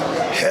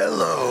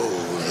Hello,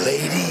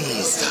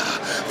 ladies.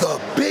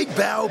 The Big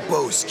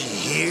Balboski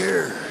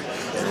here.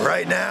 And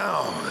right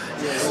now,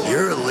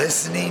 you're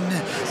listening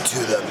to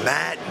the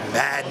Matt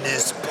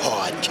Madness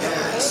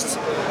Podcast.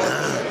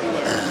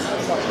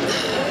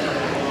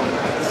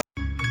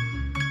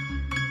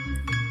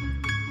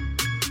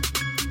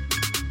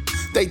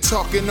 They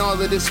talking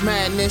all of this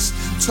madness,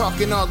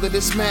 talking all of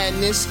this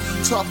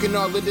madness, talking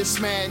all of this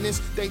madness.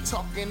 They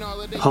talking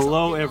all of this.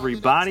 Hello,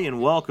 everybody,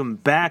 and welcome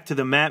back to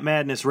the Matt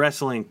Madness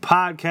Wrestling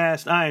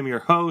Podcast. I am your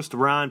host,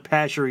 Ron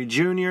Pashery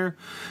Jr.,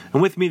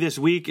 and with me this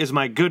week is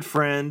my good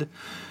friend,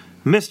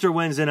 Mr.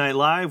 Wednesday Night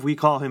Live. We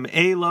call him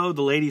Alo.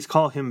 The ladies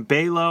call him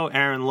Balo.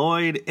 Aaron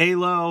Lloyd.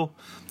 Alo,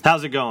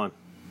 how's it going?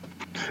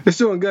 It's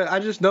doing good. I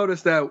just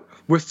noticed that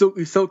we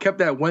still kept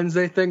that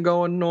Wednesday thing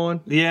going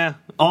on. Yeah,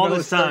 all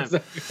this time.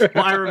 Well,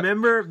 I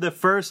remember the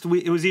first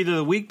week, it was either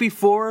the week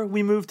before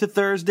we moved to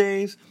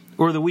Thursdays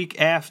or the week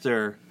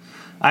after.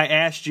 I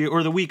asked you,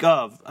 or the week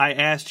of, I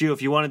asked you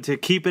if you wanted to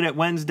keep it at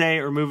Wednesday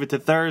or move it to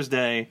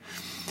Thursday.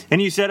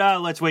 And you said,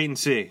 let's wait and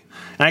see.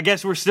 And I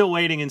guess we're still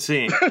waiting and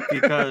seeing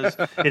because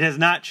it has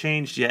not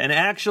changed yet. And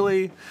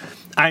actually,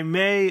 I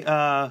may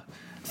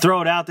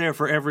throw it out there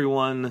for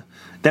everyone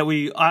that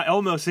I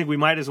almost think we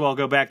might as well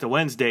go back to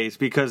Wednesdays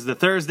because the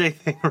Thursday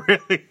thing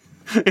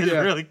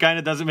really kind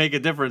of doesn't make a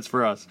difference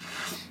for us.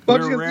 Well,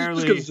 just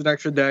because it's an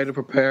extra day to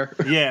prepare.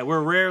 Yeah,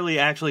 we're rarely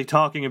actually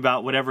talking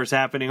about whatever's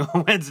happening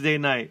on Wednesday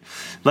night.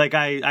 Like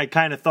I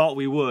kind of thought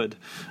we would.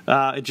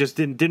 It just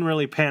didn't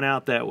really pan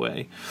out that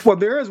way. Well,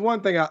 there is one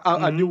thing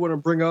I do want to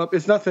bring up.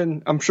 It's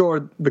nothing. I'm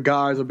sure the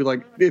guys will be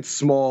like, it's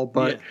small,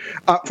 but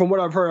from what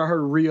I've heard, I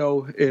heard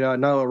Rio and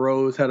Nyla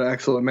Rose had an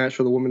excellent match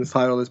for the women's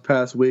title this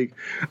past week.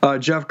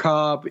 Jeff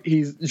Cobb,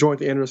 he's joined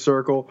the Inner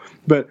Circle.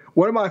 But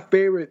one of my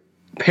favorite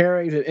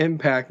pairings at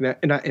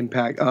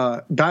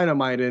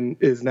Dynamite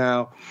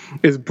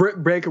is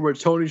Britt Baker with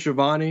Tony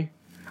Schiavone.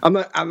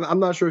 I'm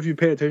not sure if you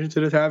paid attention to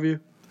this, have you?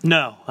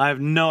 No, I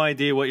have no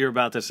idea what you're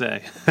about to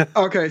say.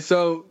 Okay,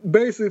 so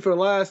basically for the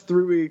last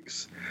 3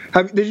 weeks,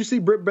 did you see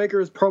Britt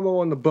Baker's promo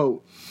on the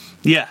boat?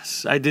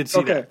 Yes, I did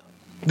see that.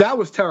 That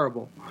was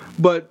terrible.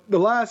 But the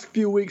last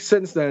few weeks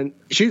since then,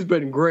 she's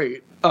been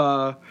great.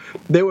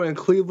 They were in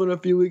Cleveland a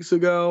few weeks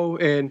ago,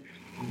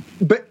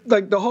 but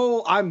like the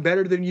whole "I'm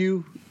better than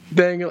you"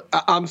 thing,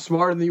 I'm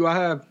smarter than you. I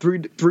have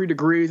three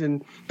degrees,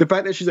 and the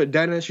fact that she's a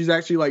dentist, she's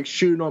actually like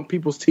shooting on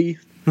people's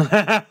teeth,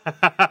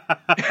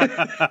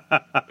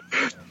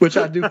 which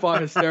I do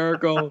find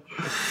hysterical.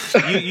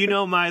 You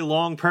know my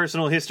long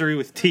personal history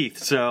with teeth,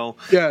 so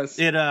yes,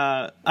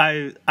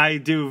 I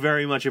do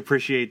very much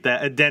appreciate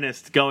that, a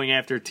dentist going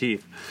after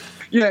teeth.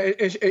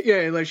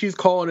 Yeah, like she's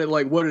calling it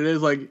like what it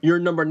is. Like your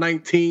number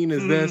 19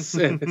 is this,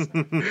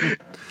 and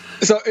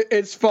so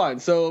it's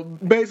fun. So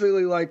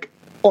basically, like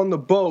on the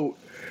boat,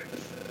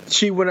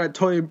 she went at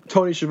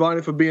Tony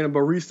Schiavone for being a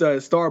barista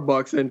at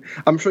Starbucks, and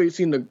I'm sure you've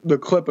seen the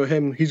clip of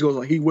him.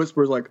 He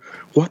whispers like,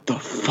 "What the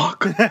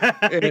fuck?"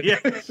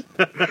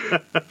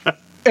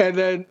 And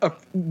then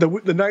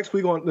the next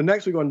week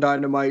on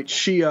Dynamite,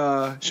 she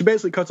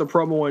basically cuts a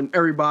promo on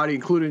everybody,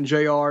 including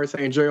JR,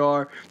 saying,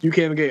 "JR, you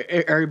can't even get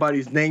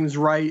everybody's names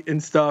right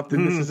and stuff.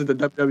 And this isn't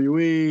the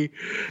WWE."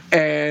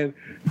 And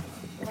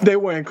they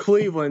were in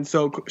Cleveland,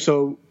 so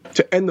to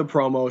end the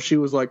promo, she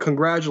was like,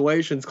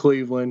 "Congratulations,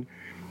 Cleveland.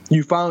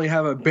 You finally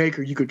have a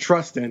Baker you could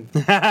trust in."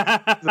 Like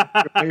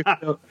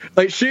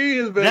she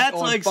has been. That's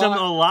like some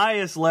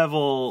Elias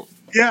level.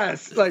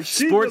 Yes, like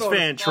sports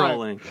fan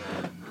trolling.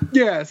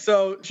 Yeah,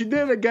 so she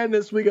did it again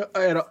this week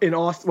in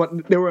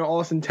Austin. They were in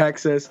Austin,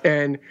 Texas,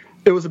 and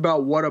it was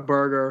about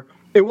Whataburger.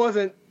 There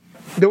wasn't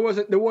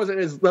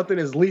nothing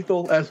as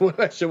lethal as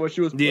what she was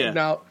putting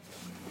out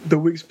the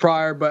weeks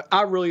prior. But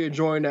I really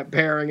enjoyed that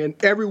pairing, and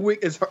every week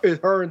is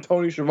her and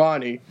Tony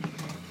Schiavone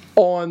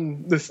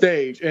on the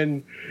stage.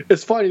 And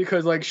it's funny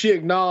because like she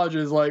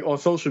acknowledges like on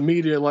social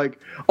media like,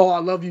 "Oh, I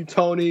love you,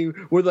 Tony.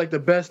 We're like the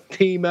best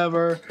team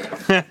ever."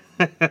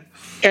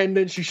 And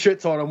then she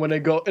shits on him when they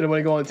go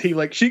on TV.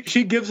 Like she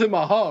gives him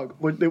a hug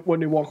when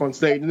they walk on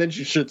stage, and then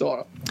she shits on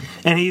him.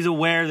 And he's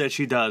aware that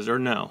she does, or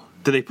no?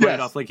 Do they play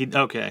it off like he?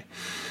 Okay.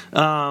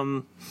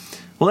 Well,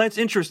 that's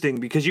interesting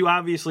because you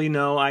obviously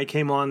know I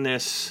came on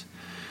this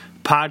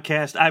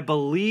podcast. I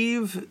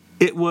believe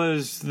it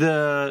was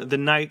the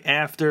night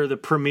after the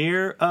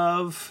premiere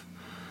of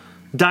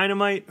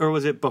Dynamite, or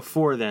was it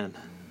before then?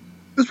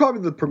 It was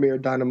probably the premiere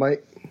of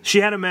Dynamite.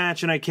 She had a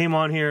match, and I came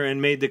on here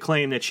and made the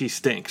claim that she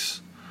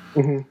stinks.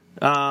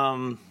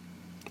 Mm-hmm.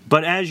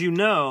 But as you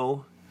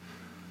know,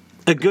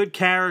 a good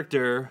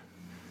character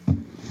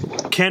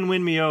can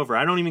win me over.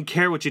 I don't even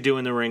care what you do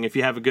in the ring if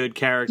you have a good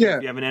character,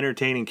 if you have an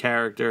entertaining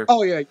character.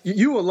 Oh yeah,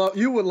 you would love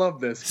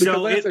this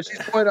because she's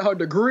pointing out her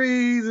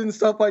degrees and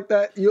stuff like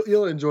that.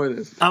 You'll enjoy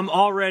this. I'm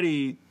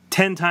already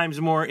 10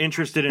 times more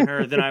interested in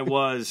her than I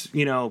was,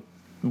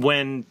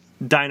 when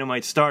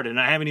Dynamite started, and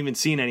I haven't even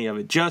seen any of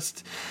it.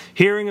 Just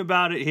hearing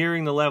about it,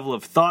 hearing the level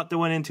of thought that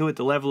went into it,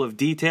 the level of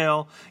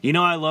detail.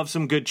 I love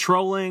some good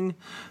trolling,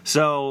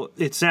 so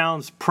it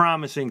sounds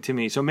promising to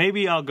me. So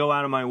maybe I'll go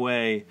out of my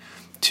way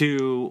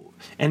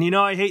and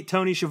I hate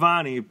Tony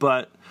Schiavone,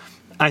 but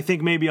I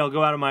think maybe I'll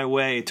go out of my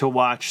way to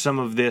watch some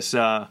of this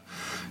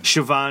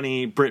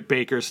Schiavone, Britt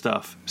Baker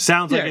stuff.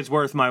 Sounds like it's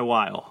worth my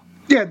while.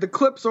 Yeah, the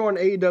clips are on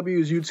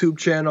AEW's YouTube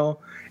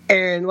channel,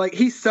 and like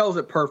he sells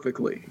it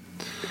perfectly.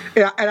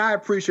 Yeah, and I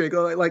appreciate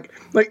it. Like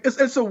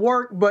it's a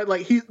work, but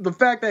like the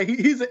fact that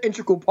he's an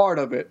integral part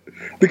of it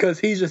because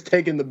he's just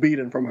taking the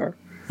beating from her.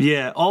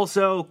 Yeah.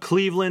 Also,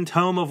 Cleveland,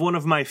 home of one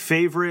of my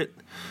favorite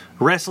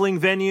wrestling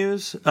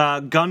venues,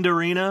 Gund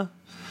Arena,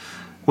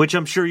 which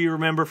I'm sure you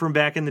remember from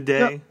back in the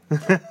day.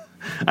 Yep.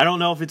 I don't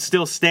know if it's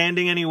still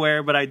standing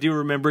anywhere, but I do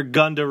remember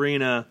Gund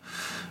Arena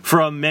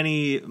from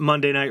many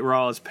Monday Night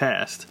Raws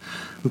past.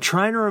 I'm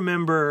trying to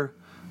remember.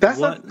 That's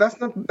not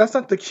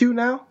the Q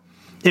now.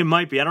 It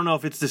might be. I don't know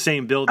if it's the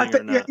same building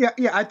or not.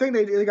 Yeah. I think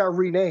they got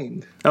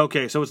renamed.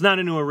 Okay, so it's not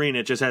a new arena.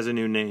 It just has a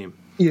new name.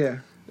 Yeah.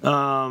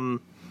 And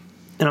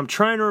I'm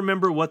trying to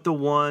remember what the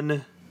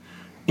one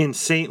in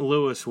St.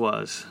 Louis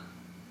was.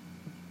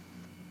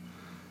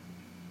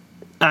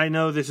 I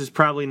know this is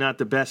probably not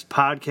the best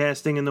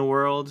podcasting in the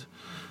world.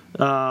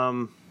 But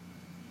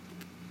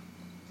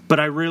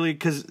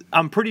because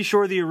I'm pretty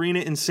sure the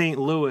arena in St.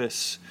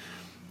 Louis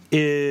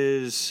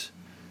is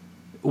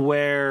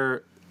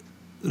where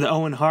the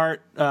Owen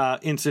Hart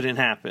incident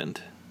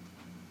happened.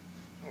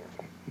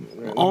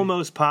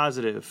 Almost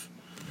positive.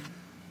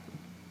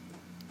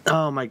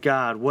 Oh my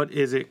God, what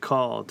is it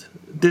called?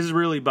 This is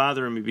really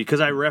bothering me because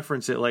I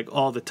reference it like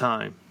all the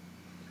time.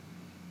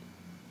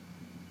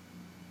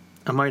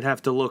 I might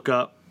have to look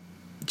up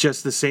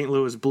just the St.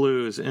 Louis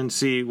Blues and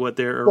see what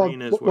their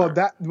arenas were. Well,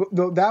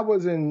 that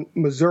was in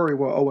Missouri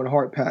where Owen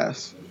Hart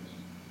passed.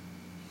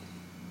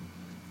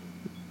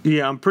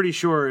 Yeah, I'm pretty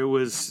sure it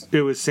was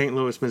St.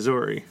 Louis,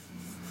 Missouri.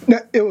 No,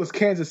 it was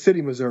Kansas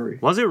City, Missouri.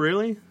 Was it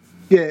really?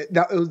 Yeah,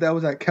 that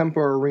was at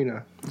Kemper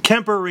Arena.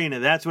 Kemper Arena,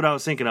 that's what I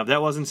was thinking of.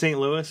 That wasn't St.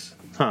 Louis?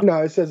 Huh.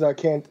 No, it says I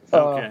can't.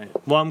 Okay.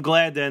 Well, I'm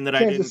glad then that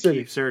Kansas I didn't City.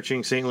 keep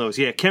searching St. Louis.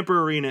 Yeah,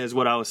 Kemper Arena is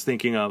what I was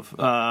thinking of.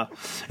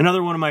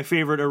 Another one of my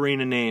favorite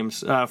arena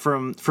names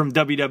from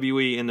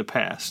WWE in the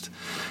past.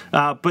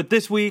 But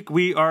this week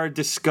we are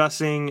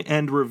discussing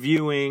and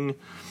reviewing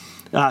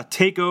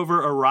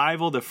TakeOver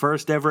Arrival, the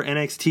first ever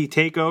NXT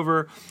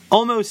TakeOver,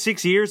 almost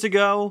 6 years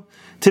ago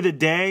to the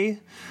day.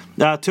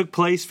 Took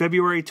place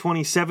February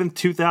 27th,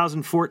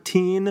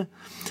 2014,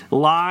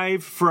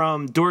 live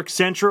from Dork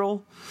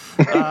Central.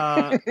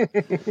 And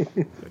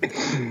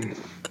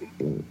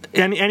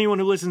anyone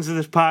who listens to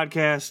this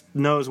podcast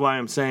knows why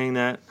I'm saying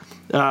that.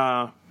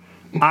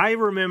 I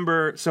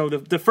remember, so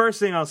the first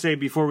thing I'll say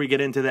before we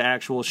get into the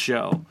actual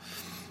show,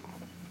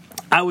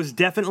 I was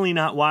definitely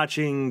not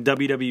watching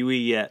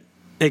WWE yet.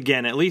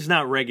 Again, at least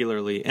not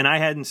regularly. And I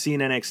hadn't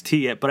seen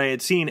NXT yet, but I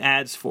had seen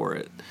ads for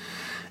it.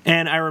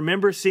 And I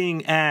remember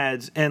seeing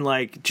ads and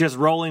like just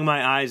rolling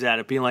my eyes at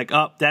it, being like,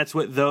 oh, that's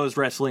what those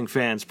wrestling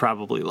fans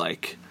probably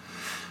like.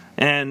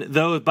 And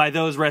by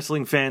those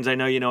wrestling fans, I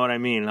know you know what I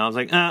mean. And I was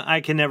like,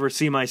 I can never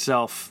see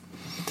myself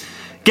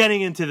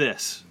getting into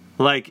this.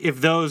 Like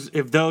if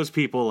those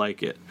people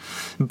like it.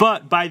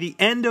 But by the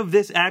end of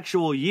this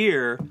actual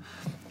year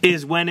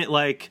is when it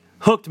like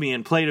hooked me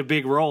and played a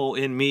big role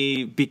in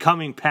me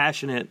becoming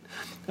passionate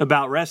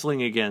about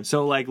wrestling again.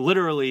 So like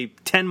literally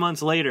 10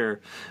 months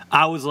later,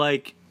 I was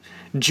like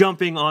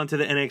jumping onto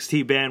the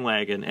NXT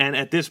bandwagon. And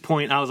at this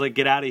point, I was like,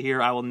 get out of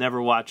here. I will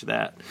never watch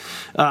that.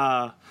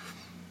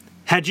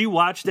 Had you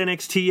watched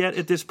NXT yet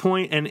at this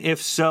point? And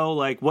if so,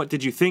 like, what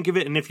did you think of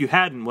it? And if you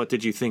hadn't, what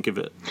did you think of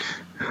it?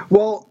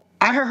 Well,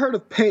 I had heard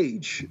of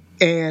Paige,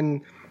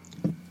 and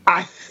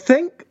I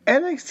think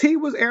NXT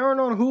was airing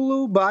on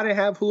Hulu, but I didn't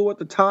have Hulu at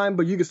the time.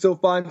 But you could still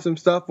find some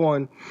stuff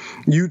on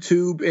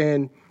YouTube,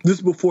 and this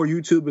is before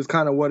YouTube is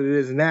kind of what it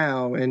is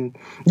now. And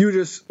you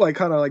just like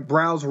kind of like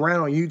browse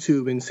around on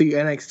YouTube and see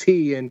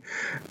NXT, and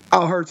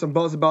I heard some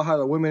buzz about how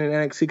the women in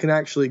NXT can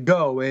actually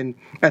go. And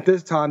at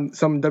this time,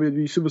 some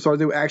WWE superstars,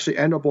 they would actually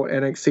end up on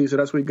NXT, so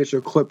that's where you get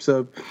your clips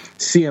of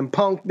CM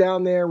Punk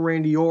down there,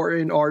 Randy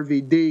Orton,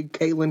 RVD,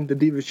 Caitlyn, the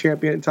Divas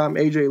Champion at the time,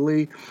 AJ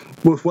Lee,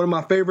 with one of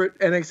my favorite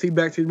NXT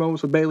backstage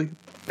moments with Bayley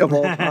of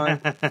all time.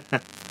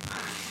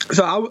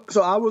 So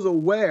I was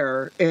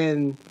aware,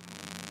 and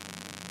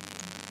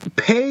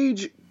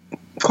Paige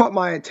caught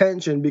my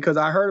attention because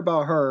I heard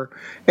about her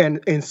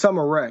and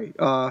Summer Rae.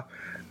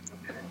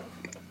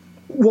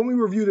 When we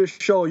review this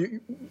show,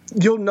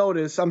 you'll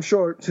notice, I'm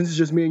sure since it's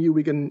just me and you,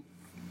 we can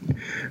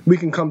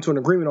come to an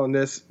agreement on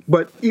this.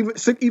 But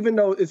even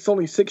though it's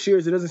only 6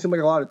 years, it doesn't seem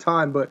like a lot of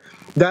time, but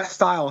that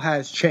style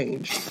has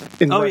changed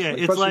in wrestling,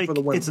 it's like for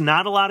the women. It's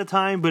not a lot of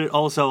time, but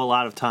also a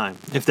lot of time,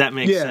 if that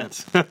makes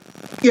sense.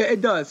 Yeah,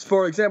 it does.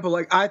 For example,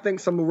 like I think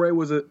Summer Rae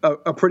was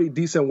a pretty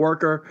decent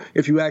worker.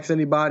 If you ask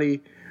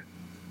anybody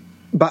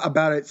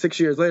about it 6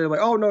 years later, like,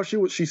 oh no,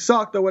 she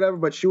sucked or whatever,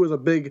 but she was a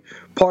big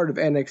part of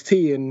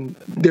NXT and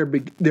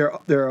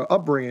their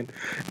upbringing.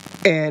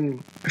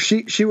 And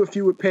she would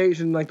feud with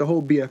Paige, and like the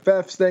whole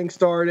BFFs thing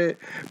started,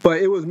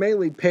 but it was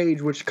mainly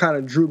Paige which kind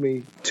of drew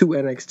me to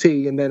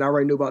NXT. And then I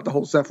already knew about the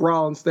whole Seth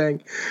Rollins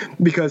thing,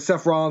 because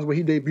Seth Rollins, when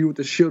he debuted with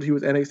the Shield, he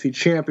was NXT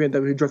champion.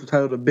 Then he dropped the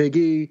title to Big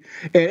E,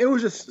 and it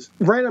was just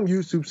random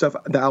YouTube stuff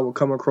that I would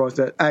come across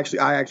that I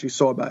actually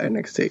saw about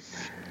NXT.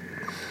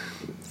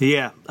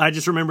 Yeah, I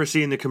just remember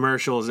seeing the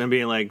commercials and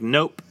being like,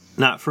 nope,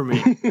 not for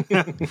me.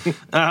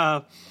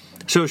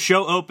 So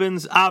show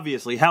opens,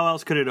 obviously. How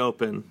else could it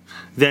open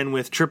than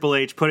with Triple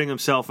H putting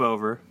himself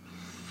over?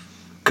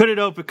 Could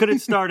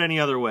it start any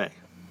other way?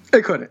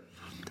 It couldn't.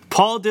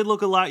 Paul did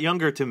look a lot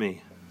younger to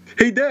me.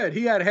 He did.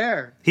 He had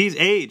hair. He's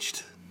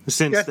aged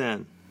since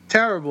then.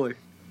 Terribly.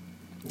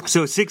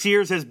 So 6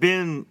 years has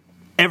been...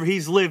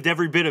 he's lived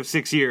every bit of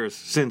 6 years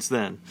since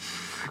then.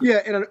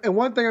 Yeah, and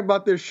one thing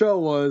about this show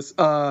was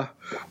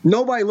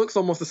nobody looks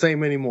almost the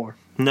same anymore.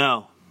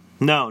 No,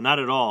 not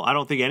at all. I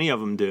don't think any of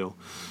them do.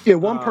 Yeah,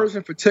 one person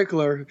in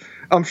particular,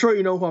 I'm sure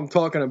you know who I'm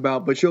talking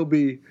about, but you'll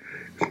be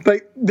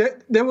like,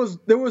 there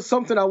was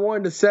something I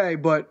wanted to say,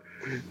 but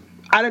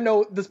I didn't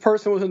know this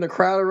person was in the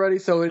crowd already,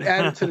 so it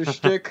added to the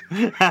shtick.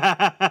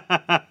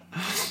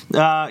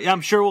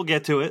 I'm sure we'll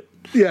get to it.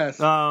 Yes.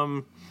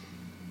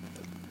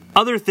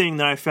 Other thing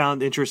that I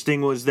found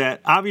interesting was that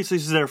obviously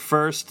this is their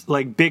first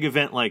like big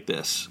event like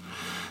this,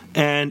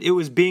 and it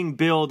was being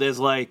billed as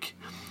like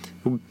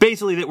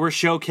basically that we're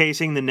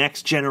showcasing the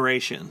next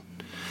generation.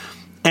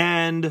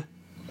 And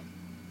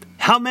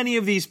how many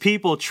of these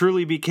people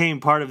truly became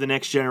part of the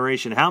next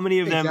generation? How many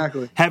of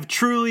them have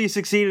truly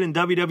succeeded in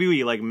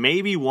WWE? Like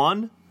maybe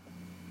one?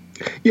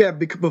 Yeah,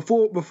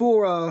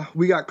 before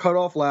we got cut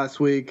off last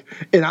week,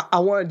 and I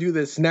want to do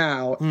this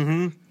now.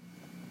 Mm-hmm.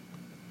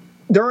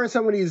 During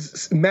some of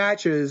these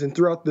matches and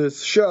throughout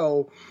this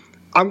show,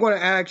 I'm going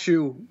to ask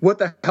you what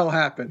the hell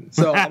happened.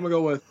 So I'm going to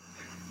go with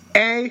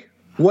A,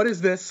 what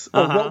is this?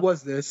 Or what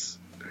was this?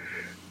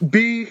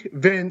 B,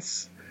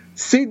 Vince.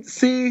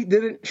 C,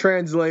 didn't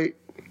translate.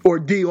 Or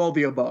D, all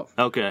the above.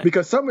 Okay.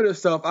 Because some of this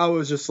stuff, I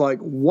was just like,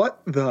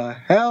 what the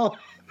hell?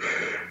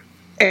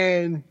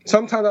 And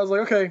sometimes I was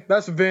like, okay,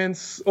 that's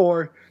Vince.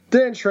 Or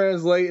didn't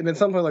translate. And then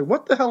sometimes like,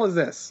 what the hell is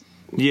this?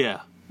 Yeah.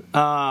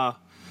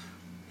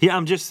 Yeah,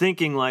 I'm just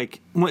thinking,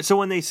 like, so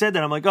when they said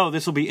that, I'm like, oh,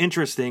 this will be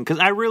interesting, because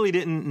I really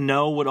didn't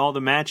know what all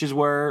the matches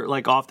were,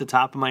 like, off the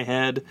top of my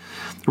head.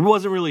 I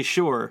wasn't really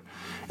sure.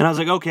 And I was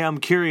like, okay, I'm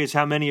curious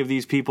how many of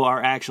these people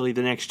are actually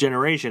the next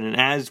generation. And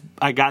as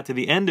I got to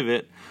the end of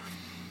it,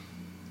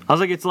 I was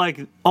like, it's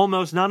like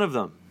almost none of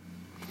them.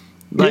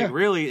 Like,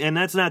 really, and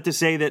that's not to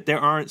say that there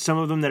aren't some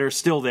of them that are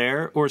still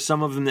there, or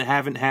some of them that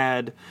haven't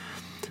had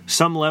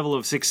some level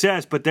of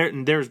success, but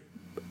there's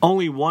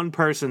only one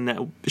person that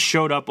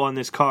showed up on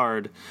this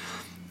card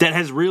that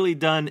has really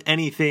done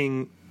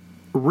anything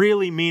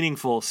really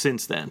meaningful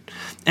since then.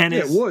 And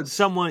it's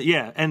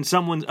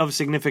someone of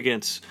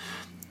significance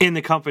in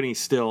the company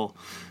still.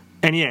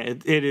 And yeah,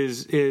 it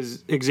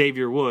is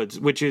Xavier Woods,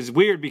 which is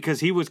weird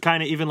because he was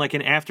kind of even like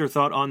an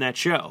afterthought on that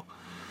show.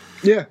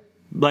 Yeah.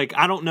 Like,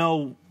 I don't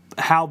know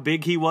how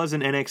big he was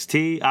in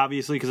NXT,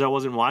 obviously, because I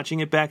wasn't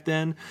watching it back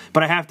then,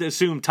 but I have to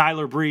assume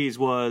Tyler Breeze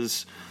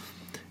was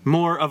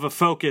more of a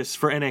focus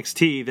for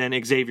NXT than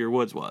Xavier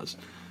Woods was.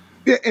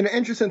 Yeah, and the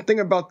interesting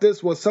thing about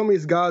this was some of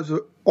these guys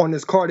on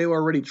this card, they were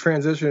already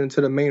transitioning into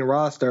the main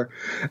roster,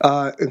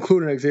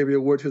 including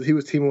Xavier Woods, because he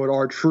was teaming with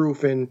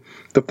R-Truth and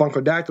the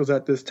Funkadactyls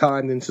at this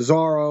time. Then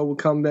Cesaro would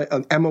come back.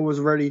 Emma was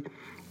already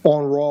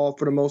on Raw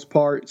for the most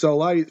part.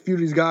 So a few of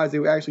these guys, they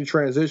were actually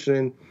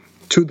transitioning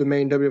to the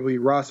main WWE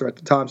roster at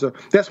the time. So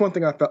that's one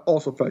thing I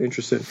also felt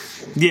interested.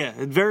 Yeah,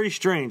 very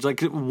strange.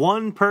 Like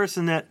one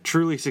person that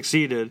truly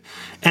succeeded,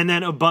 and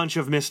then a bunch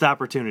of missed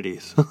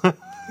opportunities. Yes.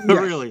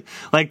 Really,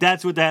 like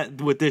that's what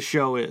this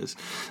show is.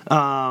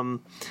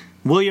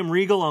 William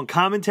Regal on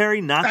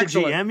commentary, not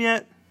Excellent. The GM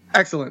yet.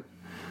 Excellent.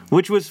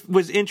 Which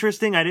was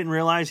interesting. I didn't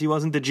realize he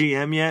wasn't the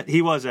GM yet.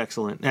 He was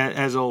excellent,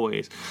 as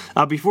always.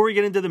 Before we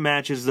get into the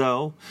matches,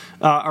 though,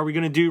 are we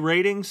going to do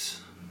ratings?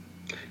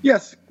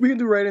 Yes, we can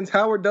do ratings.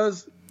 Howard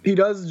does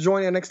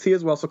join NXT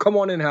as well, so come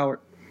on in, Howard.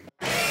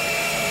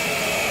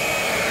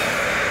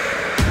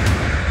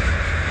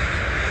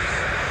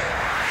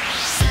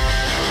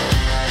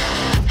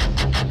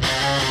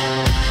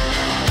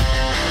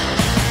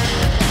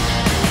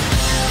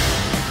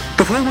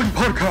 The following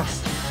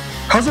podcast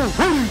has a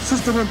rating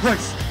system in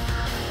place.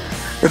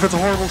 If it's a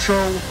horrible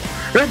show,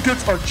 it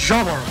gets a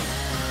jobber.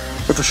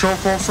 If the show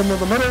falls somewhere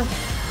in the middle,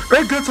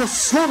 it gets a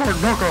slobber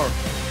knocker.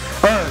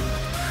 And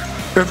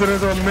if it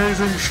is an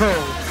amazing show,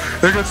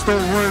 it gets the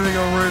rating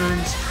of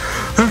ratings.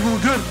 It will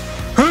get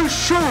a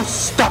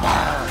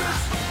showstopper.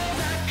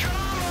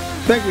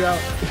 Thank you,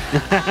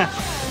 Howard.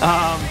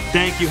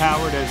 Thank you,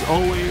 Howard, as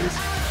always.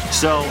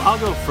 So I'll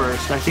go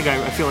first. I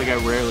feel like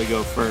I rarely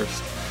go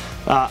first.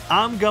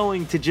 I'm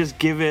going to just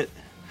give it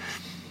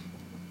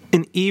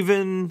an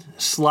even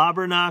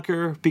slobber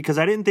knocker because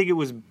I didn't think it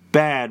was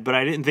bad, but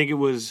I didn't think it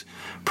was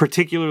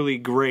particularly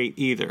great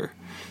either.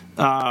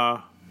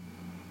 And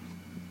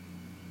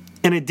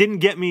it didn't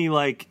get me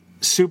like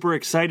super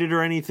excited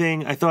or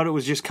anything. I thought it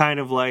was just kind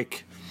of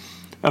like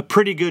a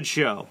pretty good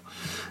show.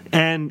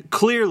 And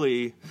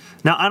clearly,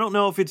 now I don't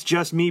know if it's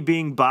just me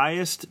being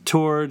biased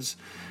towards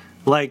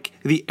like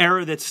the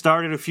era that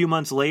started a few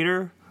months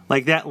later,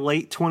 like that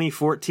late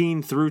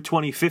 2014 through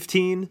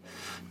 2015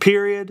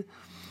 period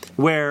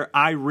where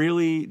I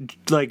really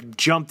like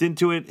jumped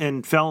into it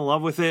and fell in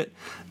love with it.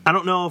 I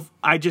don't know if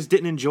I just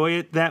didn't enjoy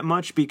it that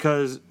much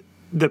because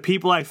the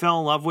people I fell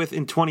in love with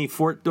in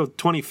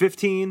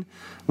 2015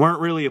 weren't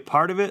really a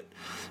part of it.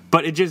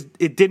 But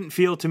it didn't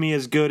feel to me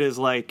as good as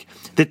like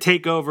the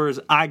takeovers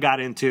I got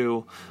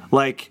into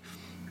like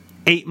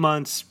 8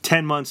 months,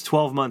 10 months,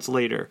 12 months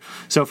later.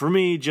 So for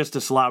me, just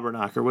a slobber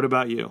knocker. What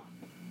about you?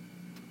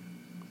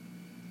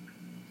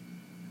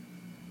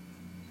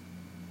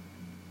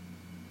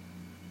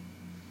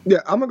 Yeah,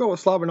 I'm going to go with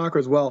slobber knocker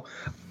as well.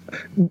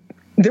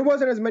 There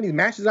wasn't as many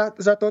matches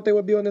as I thought they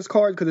would be on this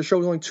card because the show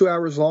was only 2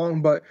 hours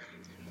long, but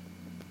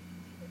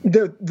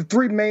the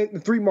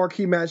three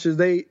marquee matches,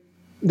 they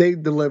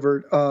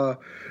delivered.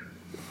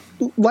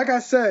 Like I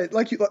said,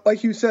 like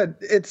you said,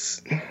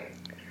 it's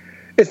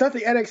not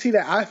the NXT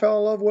that I fell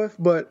in love with,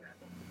 but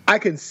I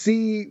can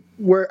see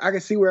where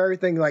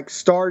everything like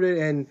started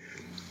and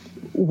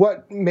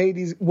what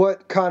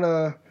kind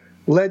of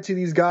led to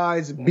these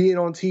guys being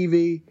on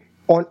TV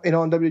on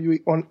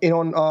WWE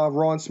on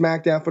Raw and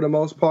SmackDown for the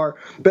most part.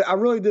 But I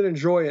really did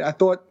enjoy it. I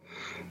thought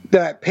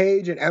that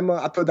Paige and Emma,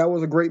 I thought that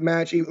was a great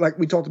match. Like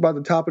we talked about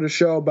at the top of the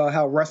show about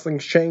how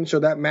wrestling's changed, so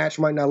that match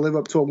might not live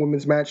up to a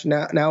women's match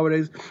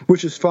nowadays,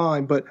 which is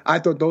fine. But I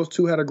thought those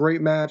two had a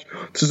great match.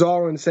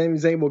 Cesaro and Sami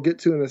Zayn we'll get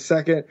to in a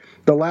second.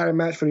 The ladder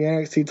match for the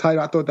NXT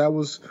title, I thought that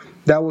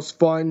was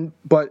fun.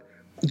 But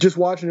just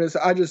watching this,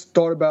 I just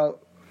thought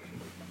about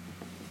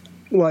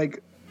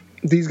like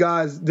these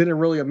guys didn't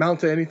really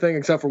amount to anything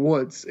except for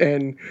Woods.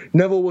 And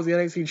Neville was the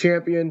NXT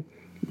champion.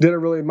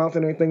 Didn't really amount to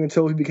anything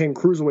until he became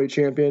Cruiserweight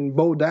champion.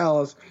 Bo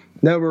Dallas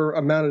never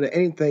amounted to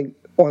anything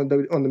on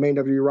the main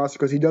WWE roster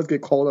because he does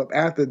get called up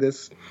after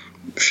this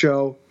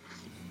show,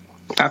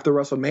 after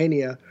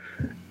WrestleMania.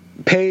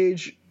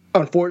 Paige,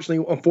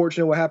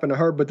 unfortunately what happened to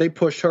her, but they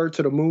pushed her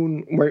to the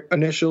moon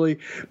initially.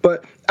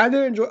 But I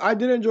did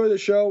enjoy the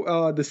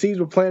show. The seeds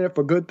were planted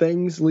for good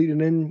things leading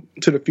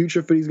into the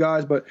future for these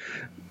guys. But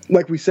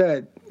like we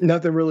said,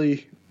 nothing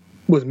really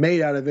was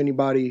made out of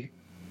anybody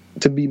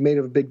to be made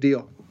of a big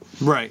deal.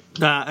 Right.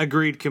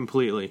 Agreed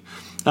completely.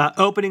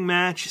 Opening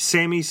match,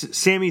 Sami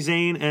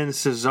Zayn and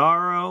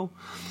Cesaro.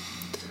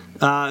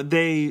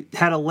 They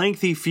had a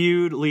lengthy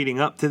feud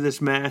leading up to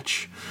this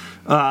match.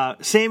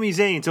 Sami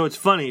Zayn, so it's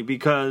funny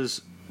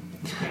because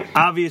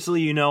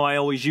obviously, you know, I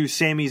always use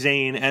Sami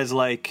Zayn as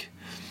like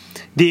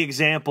the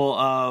example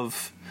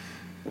of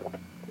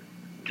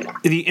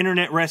the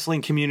internet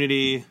wrestling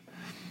community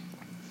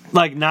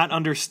like not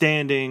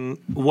understanding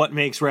what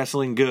makes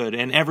wrestling good,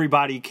 and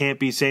everybody can't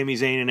be Sami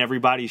Zayn and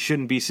everybody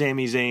shouldn't be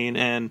Sami Zayn.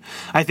 And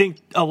I think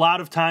a lot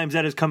of times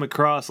that has come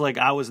across like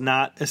I was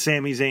not a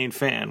Sami Zayn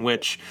fan,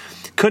 which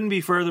couldn't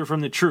be further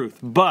from the truth.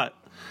 But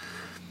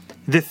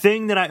the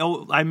thing that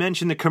I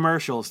mentioned, the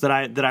commercials that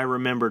I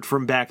remembered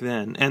from back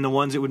then, and the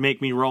ones that would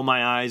make me roll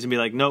my eyes and be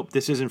like, nope,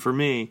 this isn't for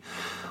me.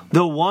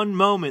 The one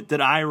moment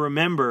that I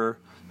remember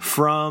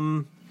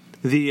from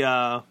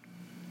the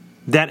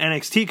that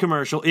NXT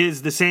commercial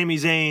is the Sami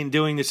Zayn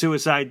doing the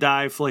suicide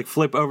dive, like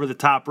flip over the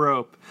top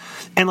rope.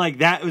 And like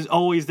that was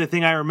always the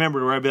thing I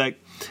remembered where I'd be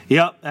like,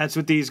 yep, that's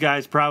what these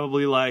guys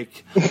probably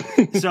like.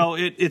 So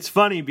it's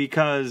funny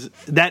because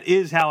that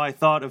is how I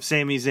thought of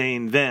Sami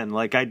Zayn then.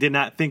 Like I did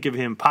not think of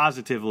him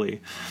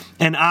positively.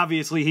 And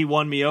obviously he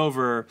won me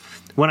over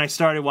when I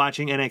started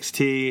watching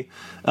NXT,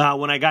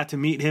 when I got to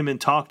meet him and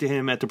talk to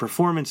him at the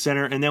Performance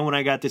Center, and then when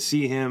I got to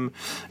see him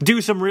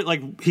do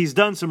some he's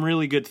done some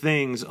really good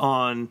things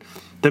on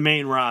the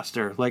main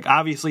roster. Like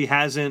obviously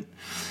hasn't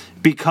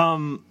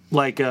become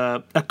like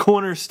a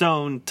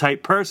cornerstone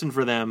type person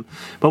for them,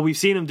 but we've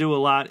seen him do a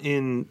lot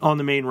on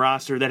the main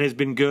roster that has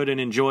been good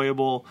and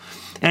enjoyable,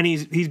 and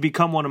he's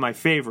become one of my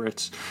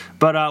favorites.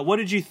 But what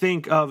did you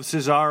think of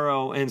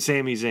Cesaro and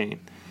Sami Zayn?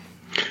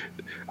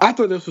 I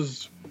thought this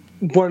was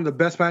one of the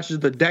best matches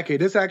of the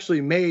decade. This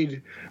actually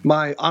made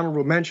my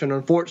honorable mention,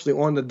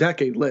 unfortunately, on the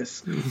decade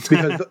list.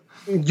 Because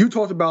you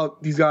talked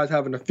about these guys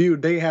having a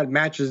feud. They had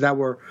matches that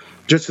were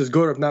just as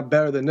good, if not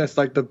better than this.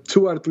 Like the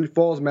 2 out of 3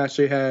 Falls match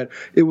they had,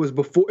 it wasn't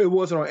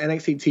on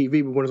NXT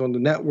TV, but when it was on the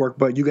network,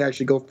 but you can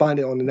actually go find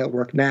it on the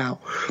network now.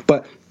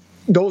 But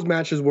those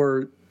matches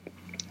were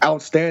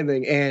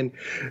outstanding, and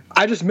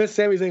I just miss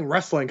Sami Zayn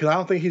wrestling because I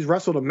don't think he's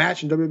wrestled a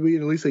match in WWE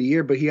in at least a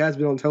year, but he has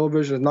been on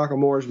television as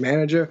Nakamura's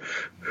manager.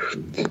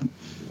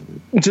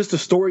 Just the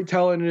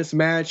storytelling in this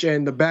match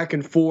and the back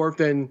and forth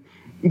and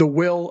the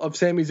will of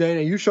Sami Zayn,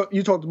 and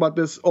you talked about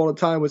this all the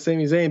time with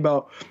Sami Zayn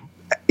about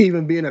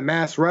even being a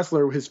masked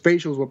wrestler, his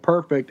facials were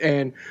perfect,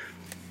 and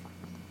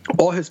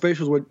all his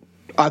facials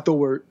I thought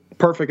were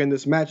perfect in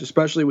this match,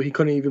 especially when he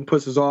couldn't even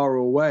put Cesaro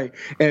away.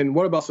 And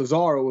what about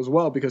Cesaro as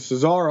well? Because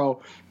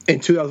Cesaro in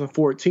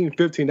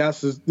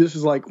 2014-15, this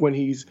is like when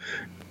he's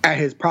at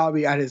his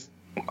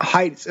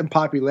heights and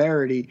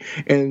popularity,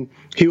 and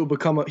he will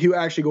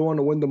actually go on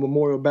to win the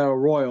Memorial Battle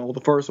Royal,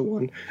 the first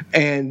one,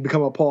 and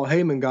become a Paul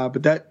Heyman guy,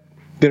 but that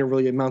didn't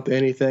really amount to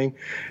anything.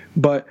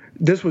 But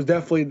this was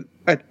definitely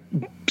at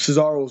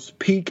Cesaro's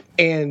peak,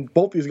 and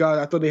both these guys,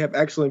 I thought they have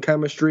excellent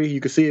chemistry. You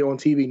can see it on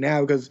TV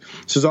now because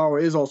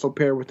Cesaro is also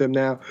paired with them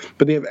now,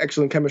 but they have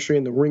excellent chemistry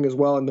in the ring as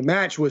well, and the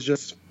match was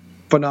just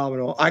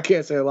phenomenal. I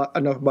can't say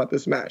enough about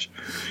this match.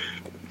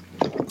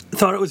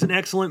 Thought it was an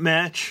excellent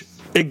match.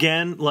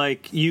 Again,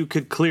 like, you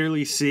could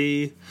clearly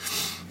see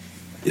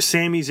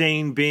Sami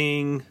Zayn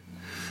being,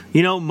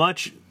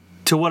 much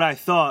to what I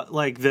thought,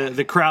 like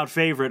the crowd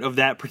favorite of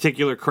that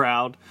particular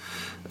crowd.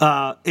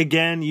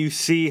 Again, you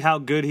see how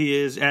good he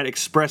is at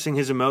expressing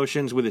his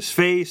emotions with his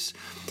face,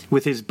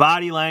 with his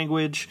body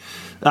language.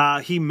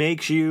 He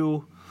makes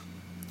you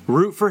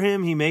root for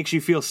him. He makes you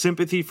feel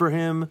sympathy for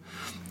him.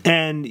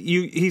 And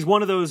he's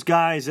one of those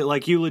guys that,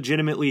 like, you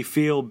legitimately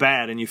feel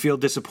bad and you feel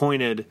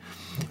disappointed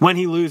when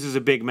he loses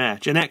a big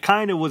match. And that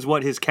kind of was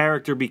what his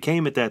character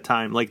became at that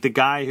time. Like, the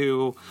guy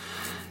who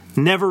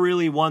never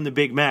really won the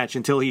big match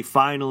until he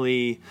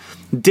finally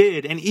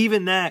did. And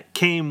even that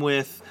came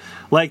with,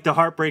 like, the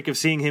heartbreak of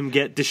seeing him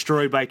get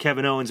destroyed by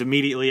Kevin Owens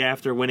immediately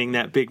after winning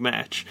that big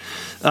match.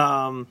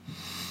 A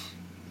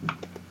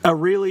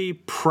really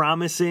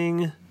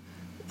promising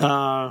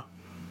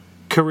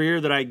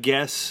career that I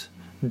guess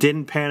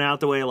didn't pan out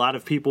the way a lot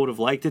of people would have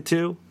liked it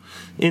to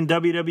in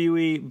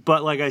WWE,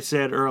 but like I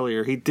said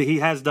earlier, he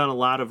has done a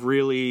lot of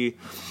really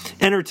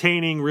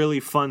entertaining, really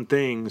fun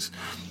things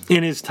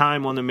in his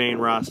time on the main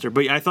roster.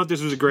 But I thought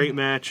this was a great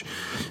match.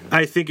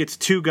 I think it's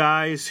two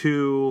guys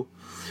who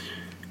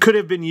could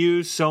have been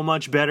used so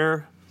much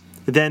better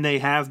than they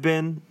have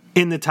been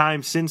in the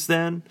time since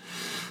then,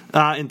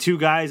 and two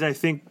guys I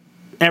think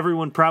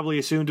everyone probably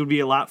assumed would be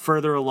a lot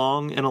further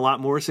along and a lot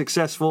more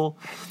successful.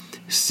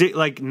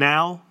 Like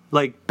now,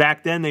 like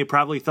back then, they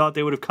probably thought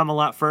they would have come a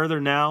lot further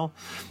now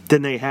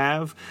than they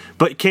have.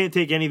 But can't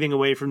take anything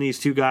away from these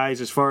two guys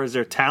as far as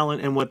their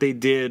talent and what they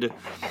did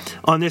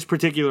on this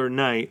particular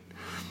night.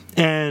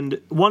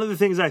 And one of the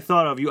things I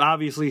thought of, you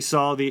obviously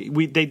saw they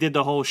did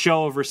the whole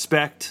show of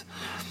respect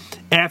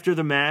after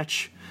the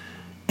match.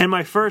 And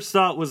my first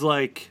thought was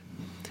like,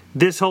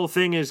 this whole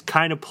thing is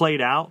kind of played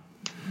out.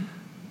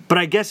 But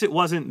I guess it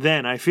wasn't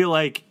then. I feel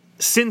like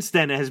since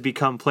then it has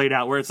become played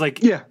out where it's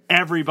like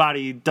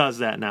everybody does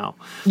that now.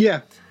 Yeah.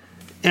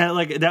 And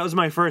like that was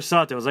my first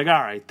thought. I was like, all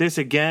right, this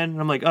again?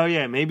 And I'm like, oh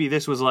yeah, maybe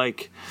this was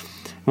like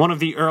one of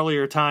the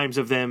earlier times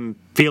of them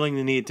feeling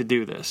the need to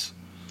do this.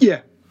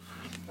 Yeah.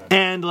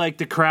 And like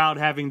the crowd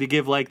having to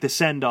give like the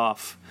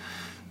send-off,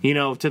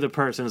 to the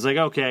person. It's like,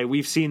 okay,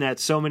 we've seen that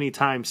so many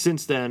times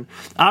since then.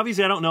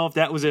 Obviously, I don't know if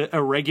that was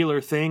a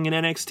regular thing in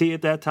NXT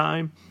at that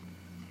time,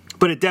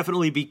 but it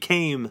definitely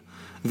became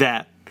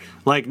that.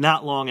 Like,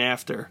 not long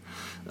after.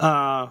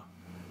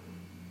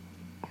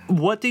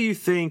 What do you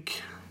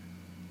think...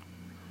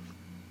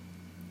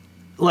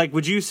 Like,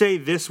 would you say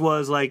this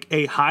was, like,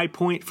 a high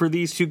point for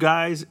these two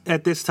guys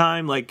at this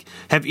time? Like,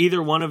 have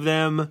either one of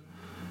them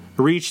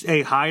reached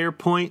a higher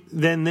point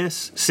than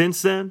this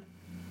since then?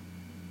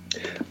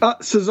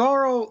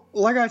 Cesaro,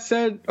 like I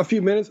said a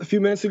few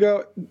minutes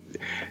ago,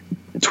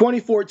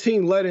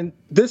 2014 led in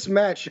this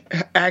match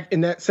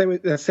in that Sami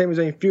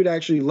Zayn feud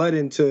actually led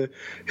into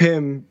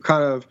him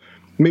kind of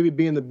maybe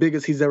being the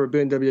biggest he's ever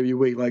been in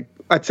WWE. Like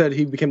I said,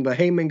 he became the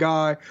Heyman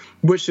guy,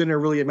 which didn't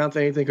really amount to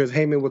anything because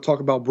Heyman would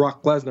talk about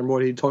Brock Lesnar more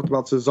than he talked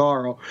about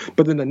Cesaro.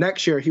 But then the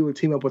next year, he would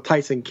team up with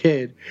Tyson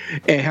Kidd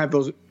and have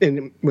those.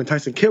 And when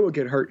Tyson Kidd would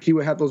get hurt, he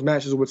would have those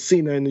matches with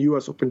Cena in the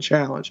U.S. Open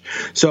Challenge.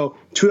 So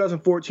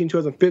 2014,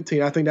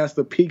 2015, I think that's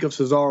the peak of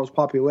Cesaro's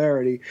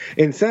popularity.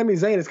 And Sami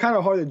Zayn, it's kind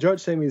of hard to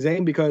judge Sami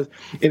Zayn because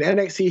in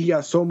NXT he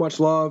got so much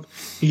love.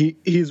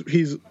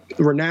 He's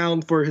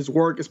renowned for his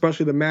work,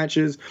 especially the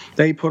matches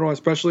that he put on,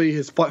 especially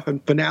his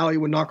finale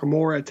with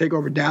Nakamura at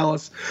TakeOver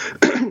Dallas.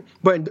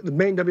 But in the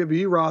main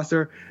WWE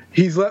roster,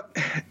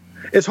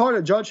 it's hard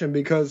to judge him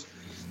because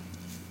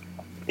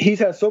he's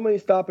had so many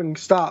stop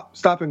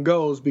and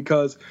goes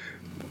because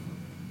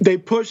they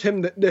pushed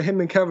him him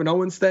and Kevin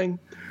Owens thing.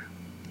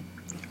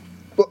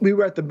 We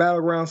were at the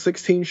Battleground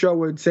 16 show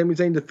where Sami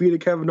Zayn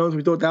defeated Kevin Owens.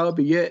 We thought that would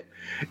be it,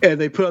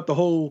 and they put out the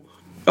whole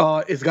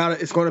it's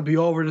going to be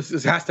over.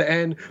 This has to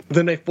end. But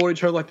then they fought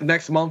each other like the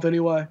next month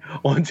anyway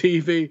on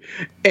TV,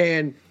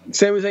 and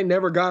Sami Zayn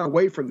never got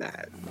away from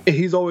that. And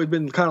he's always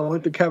been kind of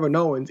linked to Kevin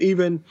Owens.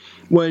 Even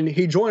when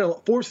he joined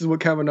forces with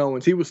Kevin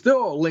Owens, he was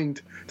still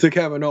linked to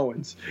Kevin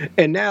Owens.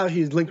 And now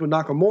he's linked with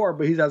Nakamura,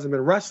 but he hasn't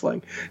been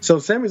wrestling. So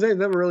Sami Zayn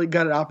never really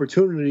got an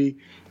opportunity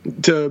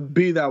to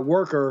be that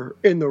worker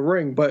in the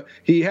ring, but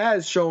he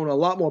has shown a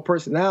lot more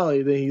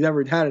personality than he's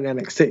ever had in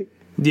NXT.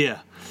 Yeah.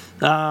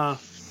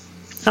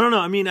 I don't know.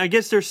 I mean, I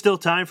guess there's still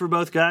time for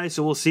both guys,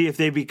 so we'll see if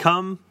they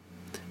become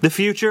the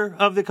future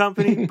of the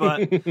company,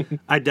 but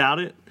I doubt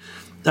it.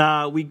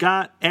 We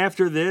got,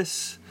 after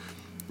this,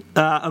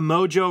 a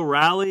Mojo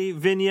Rawley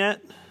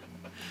vignette.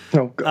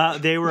 Oh,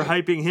 God. They were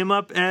hyping him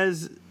up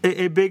as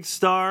a big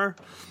star.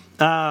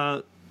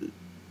 I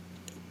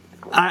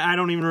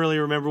don't even really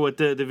remember what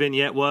the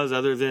vignette was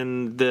other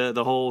than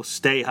the whole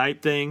stay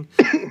hype thing.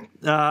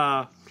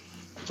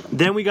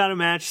 Then we got a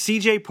match.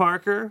 CJ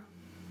Parker,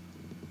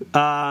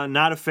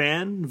 not a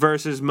fan,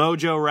 versus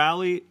Mojo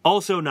Rawley,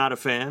 also not a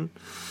fan.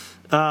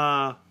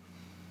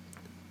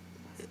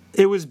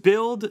 It was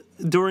billed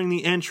during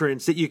the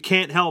entrance that you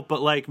can't help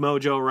but like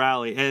Mojo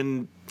Rawley.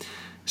 And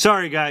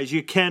sorry, guys,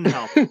 you can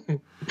help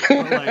but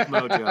like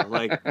Mojo.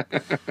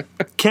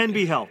 Like, can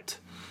be helped.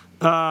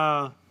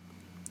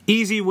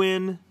 Easy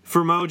win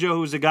for Mojo,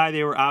 who's a guy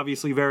they were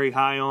obviously very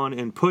high on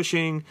and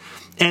pushing.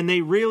 And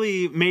they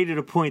really made it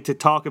a point to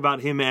talk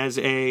about him as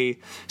a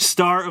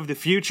star of the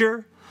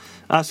future.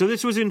 So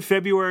this was in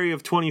February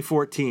of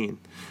 2014.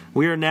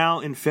 We are now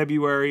in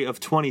February of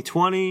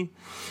 2020.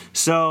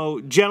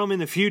 So, gentlemen,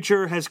 the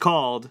future has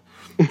called.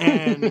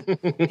 And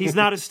he's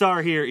not a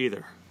star here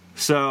either.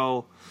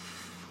 So,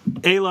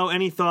 Alo,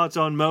 any thoughts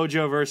on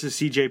Mojo versus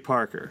CJ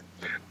Parker?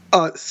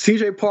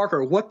 CJ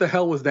Parker, what the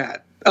hell was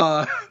that?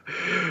 I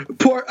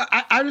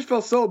just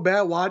felt so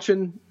bad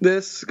watching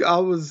this. I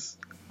was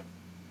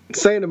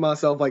saying to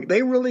myself, like,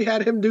 they really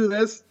had him do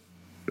this?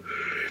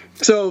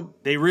 So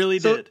they really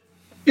did.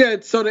 Yeah,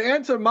 so to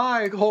answer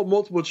my whole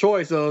multiple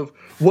choice of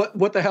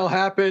what the hell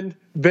happened,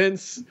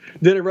 Vince,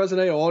 did it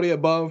resonate, all the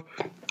above,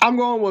 I'm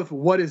going with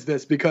what is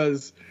this,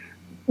 because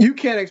you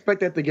can't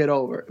expect that to get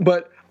over.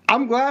 But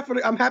I'm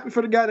happy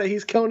for the guy that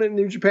he's killing it in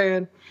New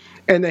Japan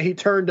and that he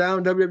turned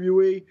down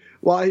WWE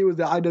while he was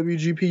the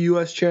IWGP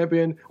US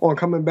champion on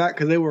coming back,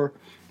 because they were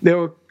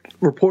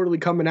reportedly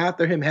coming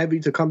after him heavy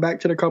to come back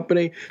to the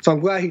company. So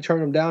I'm glad he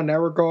turned them down in that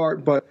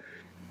regard, but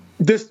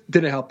this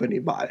didn't help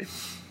anybody.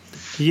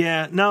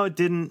 Yeah, no, it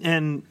didn't.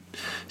 And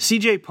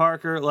CJ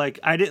Parker, like,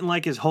 I didn't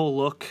like his whole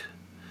look.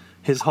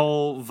 His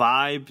whole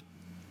vibe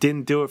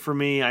didn't do it for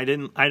me. I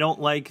don't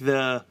like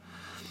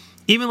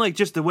even like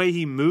just the way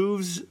he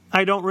moves,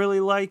 I don't really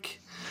like.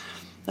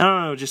 I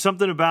don't know, just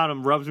something about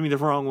him rubs me the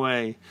wrong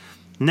way.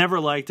 Never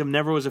liked him,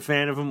 never was a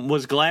fan of him.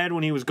 Was glad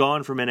when he was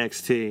gone from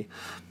NXT.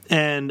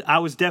 And I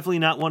was definitely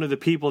not one of the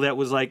people that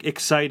was, like,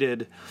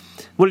 excited.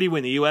 What did he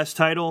win, the U.S.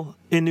 title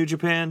in New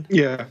Japan?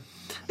 Yeah.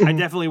 I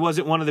definitely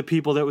wasn't one of the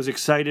people that was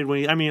excited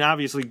when I mean,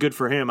 obviously good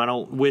for him. I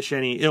don't wish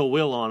any ill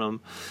will on him.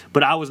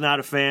 But I was not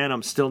a fan.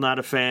 I'm still not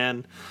a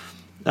fan.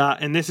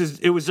 And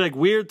it was, like,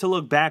 weird to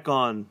look back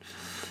on,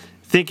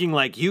 thinking,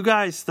 like, you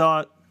guys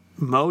thought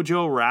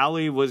Mojo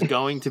Rawley was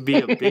going to be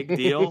a big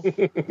deal?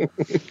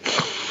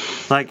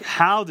 Like,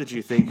 how did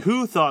you think?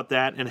 Who thought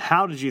that, and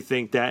how did you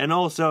think that? And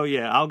also,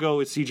 yeah, I'll go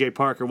with CJ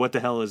Parker. What the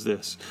hell is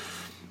this?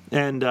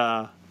 And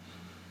I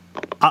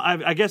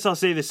guess I'll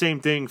say the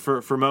same thing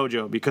for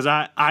Mojo, because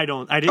I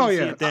didn't see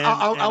it then,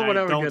 I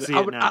don't see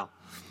it now.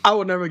 I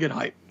would never get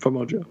hyped for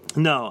Mojo.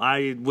 No,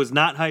 I was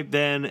not hyped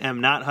then,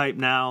 am not hyped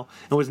now,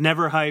 and was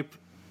never hyped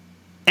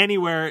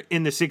anywhere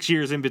in the 6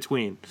 years in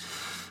between.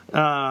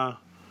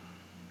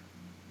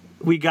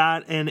 We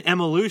got an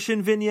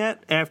Evolution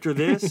vignette after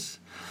this,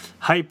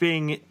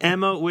 hyping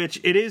Emma, which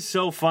it is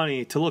so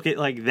funny to look at,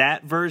 like,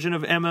 that version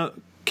of Emma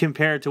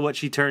compared to what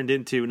she turned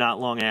into not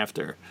long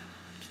after.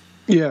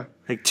 Yeah.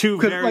 Like, two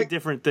very, like,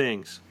 different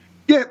things.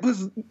 Yeah,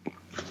 because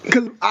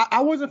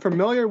I wasn't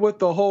familiar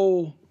with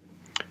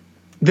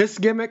this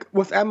gimmick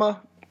with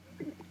Emma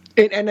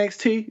in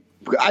NXT.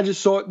 I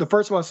just saw it, the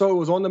first time I saw it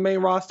was on the main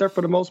roster for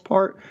the most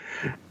part.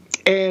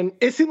 And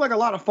it seemed like a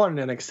lot of fun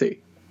in NXT.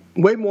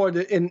 Way more,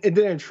 and it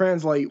didn't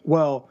translate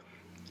well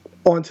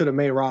onto the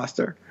main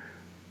roster.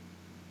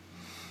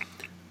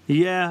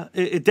 Yeah,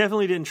 it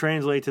definitely didn't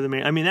translate to the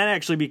main. I mean, that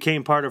actually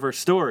became part of her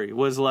story,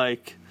 was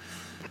like,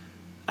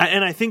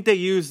 and I think they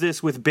used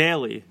this with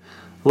Bayley.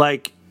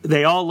 Like,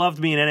 they all loved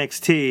me in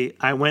NXT.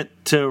 I went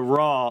to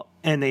Raw,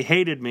 and they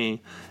hated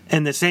me.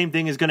 And the same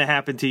thing is going to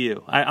happen to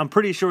you. I'm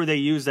pretty sure they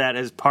used that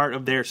as part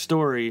of their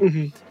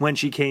story when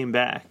she came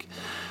back.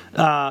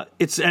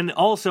 It's and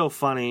also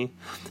funny.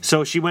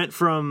 So she went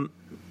from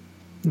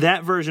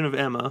that version of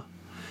Emma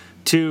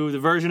to the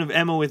version of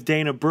Emma with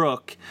Dana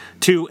Brooke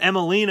to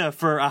Emelina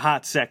for a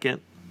hot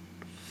second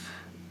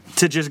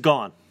to just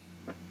gone.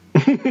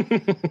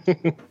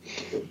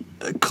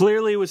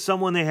 Clearly was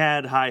someone they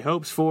had high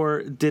hopes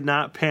for, did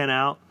not pan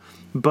out,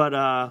 but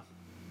I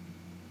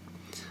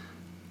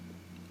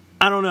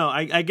don't know.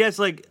 I guess,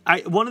 like,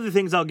 one of the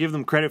things I'll give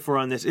them credit for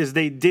on this is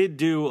they did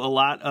do a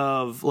lot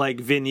of, like,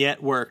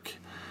 vignette work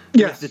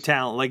with the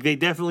talent. Like, they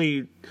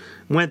definitely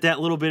went that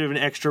little bit of an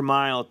extra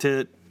mile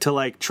to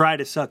like try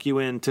to suck you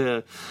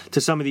into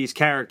some of these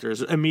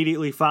characters.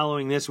 Immediately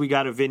following this, we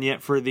got a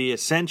vignette for the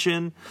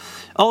Ascension.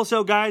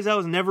 Also, guys I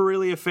was never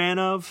really a fan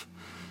of.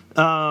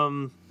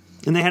 And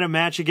they had a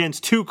match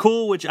against Too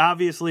Cool, which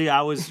obviously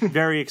I was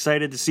very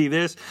excited to see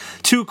this.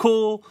 Too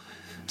Cool,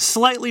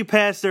 slightly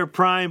past their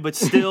prime, but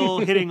still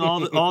hitting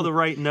all the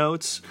right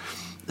notes.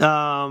 We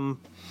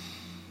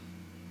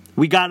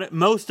got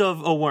most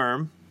of a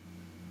worm.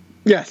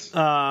 Yes.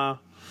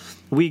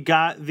 We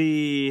got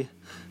the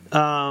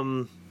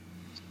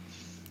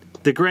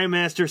the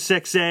Grandmaster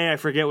Sexay. I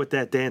forget what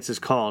that dance is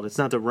called. It's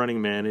not the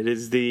Running Man. It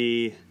is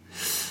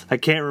I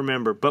can't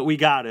remember, but we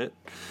got it.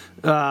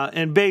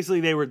 And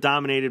basically they were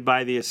dominated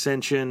by the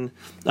Ascension.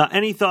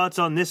 Any thoughts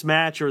on this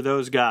match or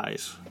those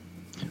guys?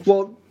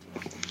 Well,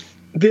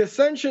 the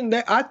Ascension,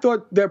 I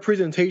thought their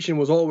presentation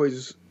was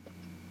always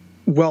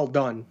well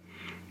done.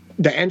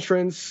 The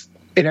entrance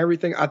and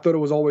everything, I thought it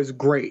was always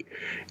great.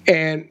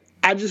 And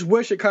I just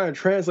wish it kind of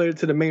translated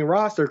to the main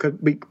roster,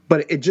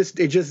 but it just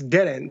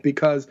didn't,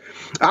 because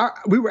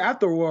we were at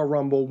the Royal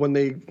Rumble when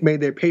they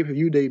made their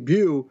pay-per-view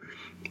debut,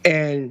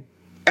 and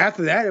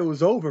after that it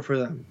was over for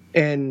them.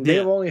 And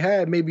they've only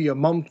had maybe a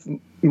month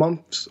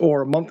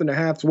or a month and a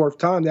half's worth of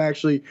time to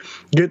actually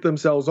get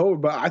themselves over.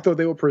 But I thought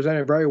they were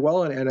presented very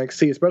well in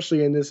NXT,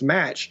 especially in this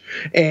match.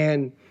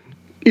 And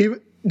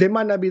even, they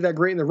might not be that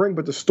great in the ring,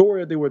 but the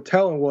story that they were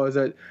telling was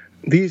that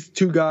these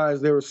two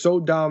guys, they were so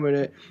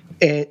dominant,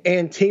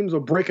 and teams were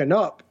breaking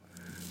up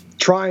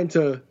trying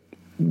to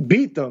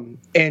beat them,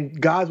 and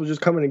guys were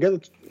just coming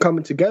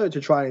together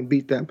to try and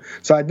beat them.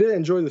 So I did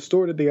enjoy the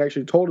story that they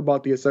actually told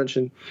about the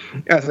Ascension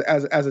as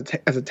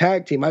a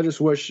tag team. I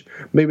just wish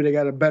maybe they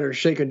got a better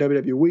shake in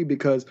WWE,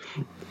 because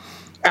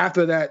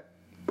after that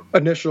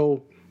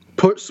initial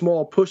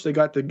small push they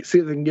got to see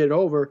if they can get it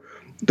over,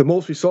 the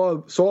most we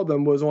saw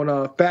them was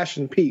on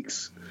Fashion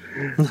Peaks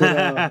with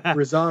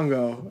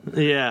Rizongo.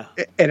 Yeah,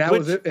 and that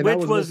was it.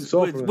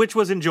 And which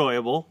was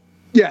enjoyable.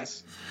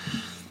 Yes.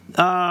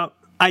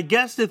 I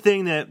guess the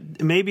thing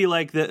that maybe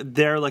like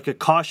they're like a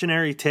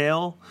cautionary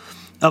tale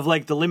of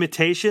like the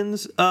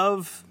limitations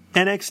of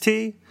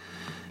NXT,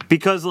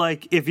 because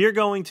like if you're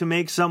going to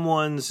make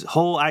someone's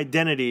whole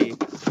identity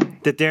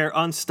that they're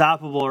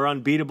unstoppable or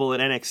unbeatable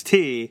at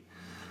NXT,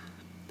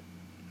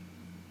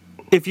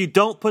 if you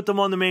don't put them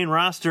on the main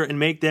roster and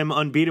make them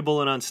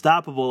unbeatable and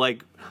unstoppable,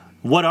 like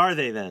what are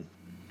they then?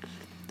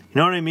 You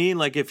know what I mean?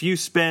 Like if you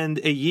spend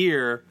a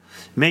year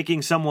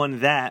making someone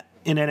that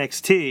in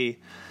NXT,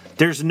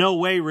 there's no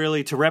way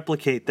really to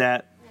replicate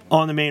that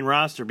on the main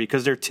roster,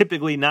 because they're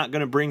typically not going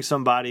to bring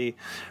somebody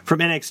from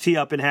NXT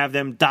up and have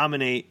them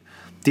dominate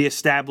the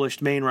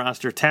established main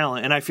roster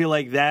talent. And I feel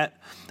like that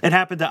it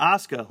happened to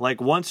Asuka. Like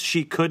once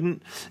she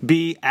couldn't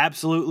be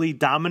absolutely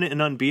dominant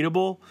and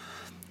unbeatable,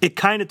 it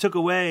kind of took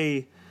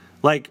away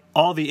like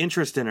all the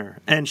interest in her.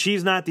 And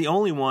she's not the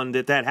only one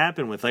that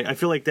happened with. Like I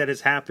feel like that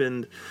has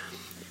happened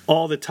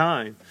all the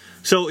time.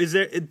 So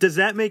does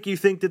that make you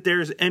think that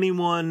there's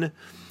anyone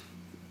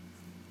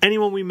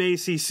we may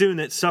see soon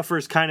that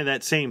suffers kind of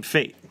that same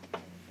fate?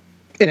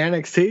 In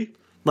NXT?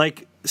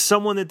 Like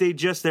someone that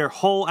their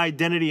whole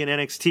identity in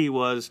NXT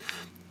was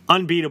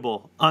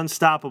unbeatable,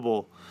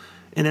 unstoppable,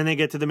 and then they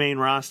get to the main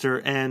roster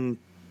and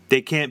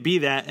they can't be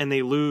that, and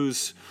they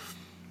lose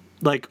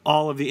like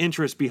all of the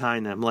interest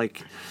behind them.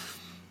 Like,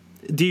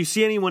 do you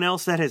see anyone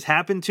else that has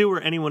happened to,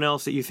 or anyone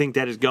else that you think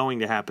that is going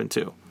to happen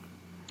to?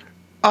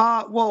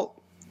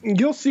 Well,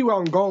 you'll see where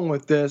I'm going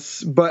with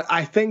this, but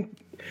I think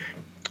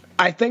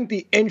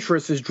the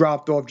interest has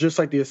dropped off, just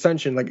like the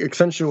Ascension. Like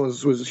Ascension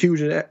was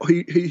huge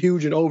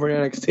and over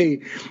in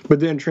NXT, but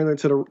then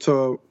translated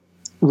to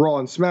Raw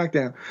and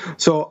SmackDown.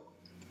 So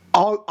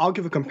I'll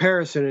give a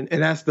comparison,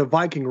 and that's the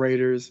Viking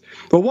Raiders.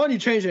 But one, you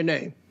changed their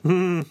name.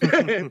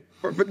 that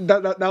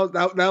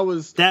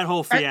was that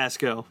whole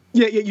fiasco.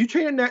 Yeah, you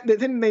changed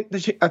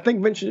that. I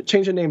think Vince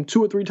changed their name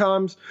 2 or 3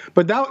 times,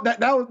 but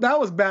that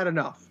was bad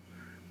enough.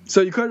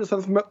 So you could have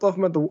just left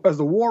them as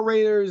the War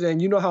Raiders,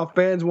 and you know how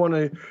fans want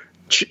to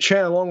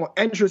chant along with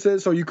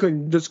entrances, so you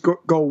couldn't just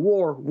go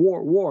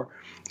war.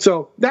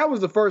 So that was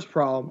the first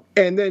problem.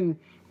 And then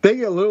they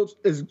get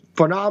as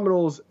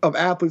phenomenal of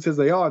athletes as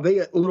they are, they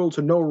get little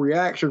to no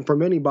reaction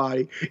from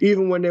anybody,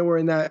 even when they were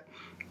in that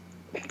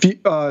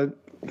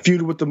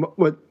feud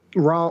with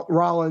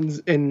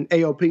Rollins and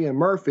AOP and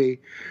Murphy.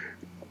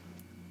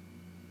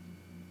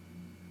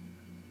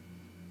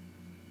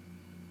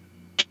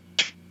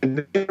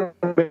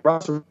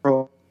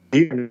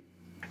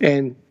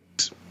 And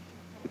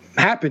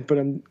happened for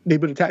them. They've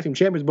been the tag team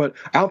champions, but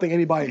I don't think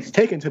anybody's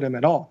taken to them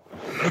at all.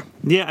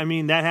 Yeah, I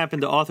mean that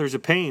happened to Authors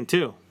of Pain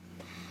too.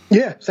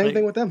 Yeah, same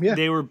thing with them. Yeah,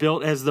 they were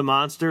built as the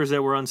monsters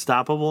that were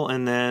unstoppable,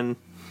 and then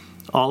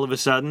all of a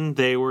sudden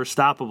they were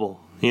stoppable.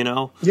 You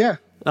know? Yeah.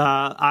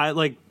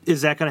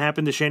 Is that going to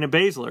happen to Shayna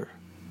Baszler?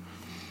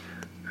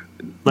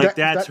 Like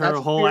that's her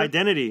whole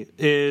identity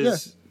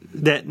is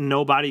that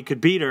nobody could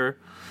beat her.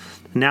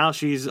 Now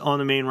she's on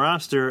the main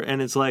roster,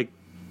 and it's like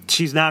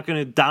she's not going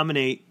to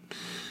dominate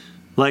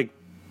like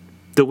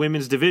the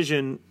women's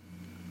division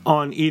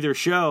on either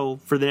show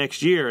for the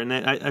next year, and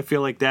I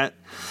feel like that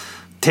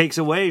takes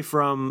away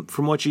from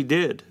what she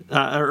did,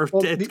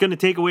 it's going to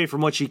take away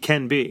from what she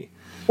can be.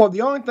 Well,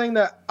 the only thing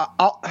that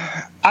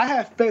I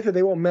have faith that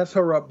they won't mess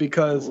her up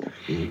because,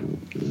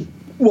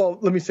 well,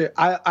 let me say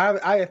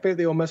I have faith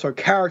they won't mess her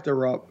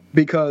character up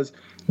because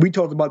we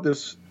talked about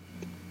this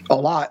a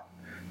lot.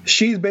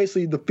 She's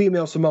basically the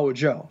female Samoa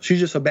Joe. She's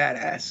just a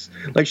badass.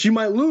 Like, she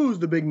might lose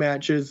the big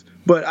matches,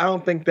 but I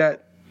don't think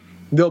that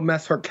they'll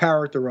mess her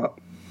character up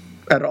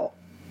at all.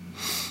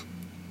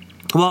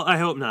 Well, I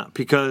hope not,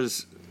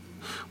 because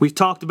We've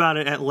talked about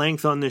it at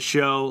length on this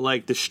show,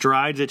 like the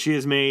strides that she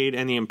has made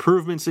and the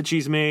improvements that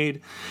she's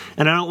made,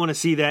 and I don't want to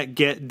see that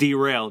get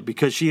derailed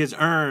because she has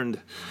earned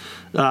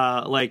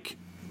like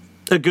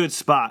a good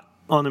spot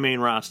on the main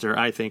roster,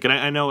 I think, and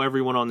I know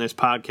everyone on this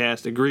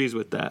podcast agrees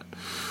with that.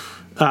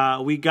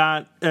 We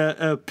got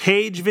a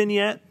Paige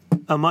vignette,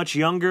 a much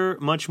younger,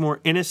 much more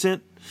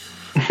innocent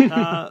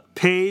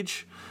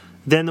Paige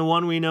than the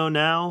one we know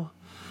now.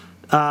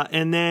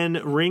 And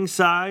then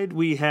ringside,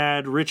 we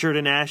had Richard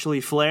and Ashley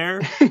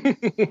Flair.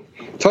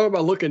 Talk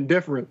about looking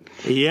different.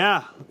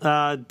 Yeah,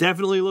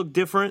 definitely looked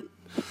different.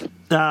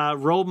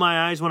 Rolled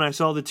my eyes when I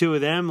saw the two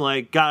of them.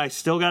 Like, God, I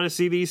still got to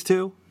see these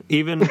two,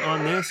 even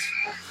on this.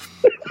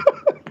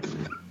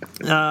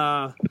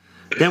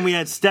 Then we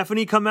had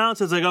Stephanie come out,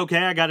 so it's like, okay,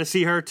 I got to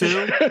see her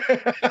too.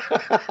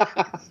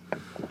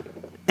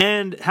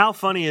 And how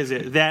funny is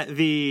it that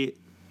the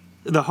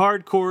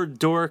hardcore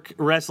dork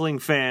wrestling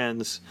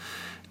fans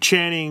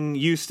chanting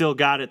 "You still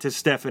got it" to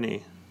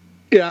Stephanie?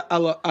 Yeah,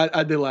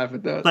 I did laugh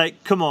at that.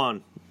 Like, come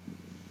on,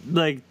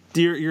 like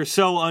you're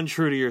so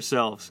untrue to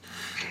yourselves.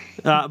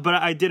 But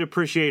I did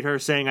appreciate her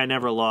saying, "I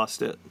never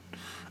lost it."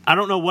 I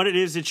don't know what it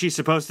is that she's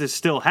supposed to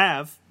still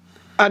have.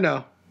 I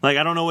know. Like,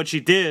 I don't know what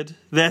she did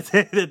that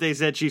they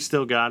said she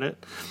still got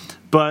it,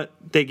 but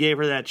they gave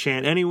her that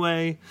chant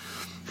anyway.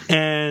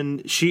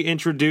 And she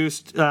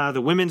introduced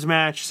the women's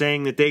match,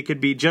 saying that they could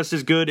be just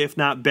as good, if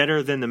not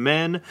better, than the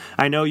men.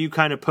 I know you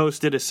kind of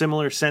posted a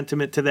similar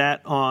sentiment to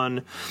that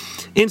on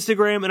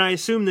Instagram, and I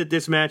assume that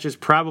this match is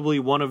probably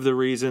one of the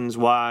reasons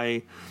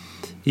why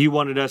you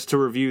wanted us to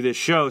review this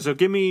show. So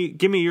give me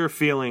your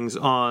feelings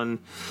on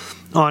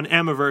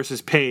Emma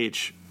versus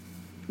Paige.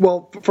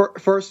 Well,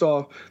 first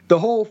off, the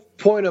whole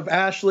point of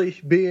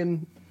Ashley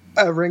being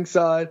at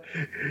ringside,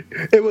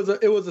 it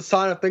was a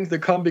sign of things to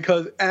come,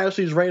 because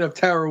Ashley's reign of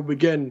terror will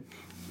begin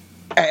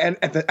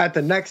at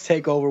the next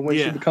takeover when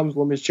she becomes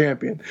women's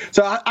champion.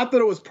 So I thought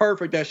it was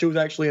perfect that she was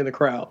actually in the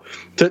crowd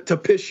to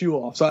piss you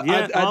off. So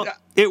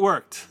it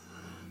worked.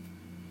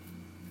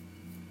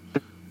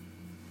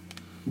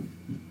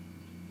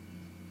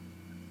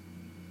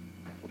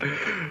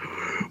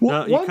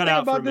 One thing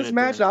about this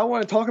match that I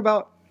want to talk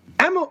about,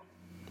 Emma.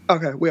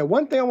 Okay,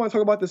 one thing I want to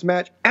talk about this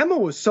match, Emma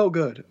was so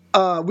good.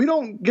 We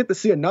don't get to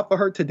see enough of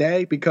her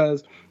today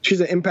because she's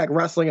in Impact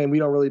Wrestling and we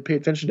don't really pay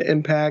attention to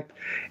Impact,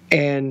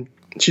 and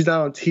she's not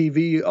on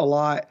TV a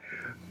lot.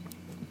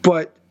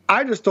 But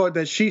I just thought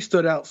that she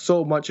stood out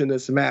so much in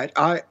this match.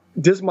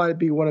 This might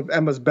be one of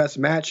Emma's best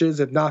matches,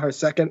 if not her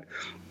second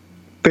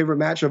favorite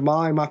match of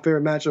mine. My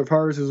favorite match of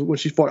hers is when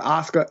she fought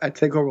Asuka at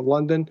TakeOver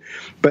London.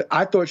 But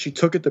I thought she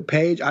took it to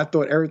Paige. I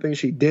thought everything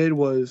she did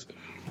was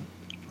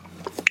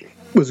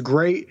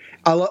great.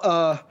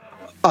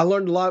 I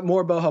learned a lot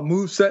more about her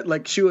moveset.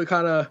 Like, she would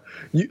kind of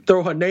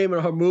throw her name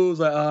in her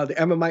moves, like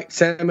the Emma-mite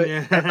sandwich.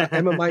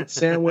 Emma-mite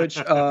sandwich.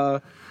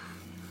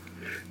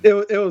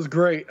 It was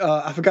great.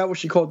 I forgot what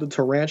she called the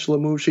tarantula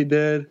move she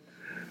did,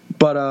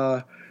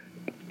 but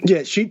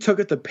yeah, she took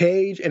it to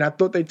Paige, and I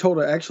thought they told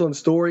an excellent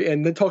story.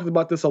 And they talked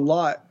about this a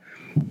lot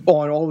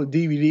on all the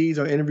DVDs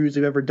or interviews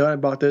they've ever done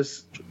about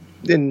this.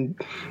 And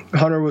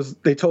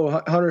they told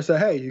Hunter, said,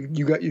 hey,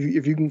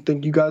 if you can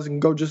think you guys can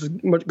go just as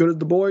much good as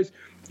the boys,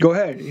 go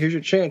ahead. Here's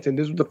your chance. And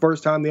this was the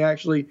first time they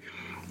actually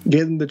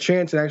gave them the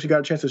chance and actually got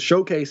a chance to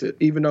showcase it,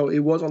 even though it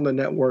was on the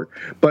network.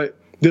 But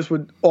this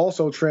would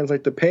also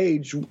translate to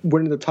Paige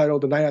winning the title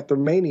the night after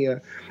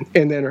Mania.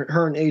 And then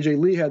her and AJ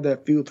Lee had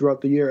that feud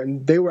throughout the year.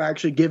 And they were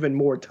actually given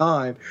more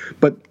time.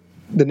 But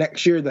the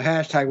next year, the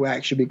hashtag would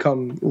actually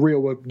become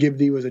real with Give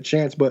Divas a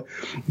Chance. But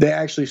they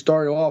actually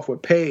started off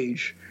with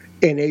Paige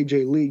and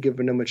AJ Lee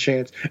giving them a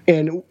chance.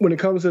 And when it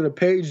comes to the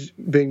Paige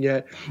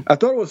vignette, I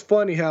thought it was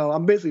funny how,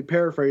 I'm basically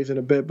paraphrasing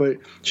a bit, but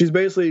she was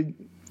basically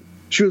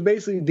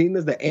deemed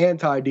as the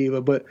anti-diva,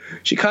 but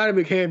she kind of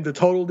became the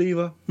total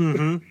diva.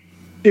 Mm-hmm.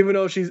 even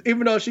though she's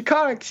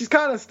kind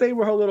of stayed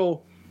with her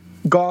little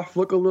goth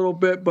look a little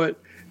bit, but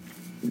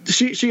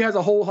she has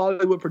a whole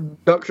Hollywood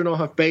production on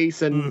her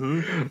face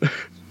and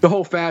the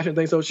whole fashion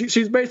thing. So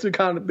she's basically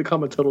kind of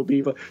become a total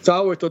diva. So I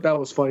always thought that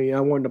was funny, and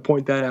I wanted to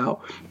point that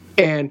out.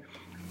 And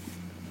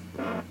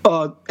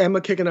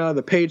Emma kicking out of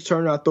the Paige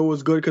Turner, I thought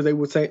was good, because they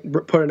would say,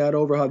 putting that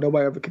over how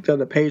nobody ever kicked out of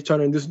the Paige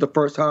Turner, and this is the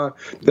first time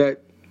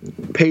that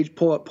Paige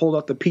pulled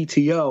out the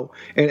PTO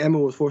and Emma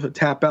was forced to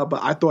tap out.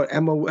 But I thought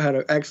Emma had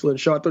an excellent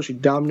show. I thought she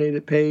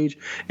dominated Paige,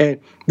 and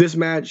this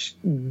match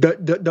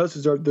does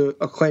deserve the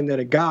acclaim that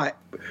it got.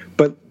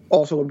 But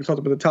also, like we talked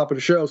about at the top of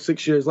the show,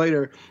 6 years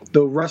later,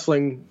 the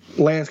wrestling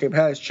landscape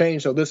has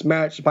changed. So this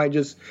match might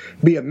just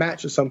be a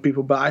match to some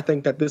people, but I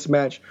think that this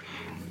match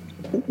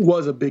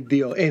was a big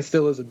deal and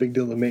still is a big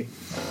deal to me.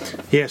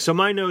 Yeah, so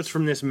my notes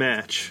from this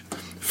match.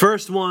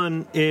 First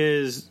one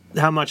is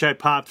how much I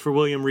popped for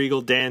William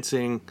Regal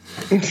dancing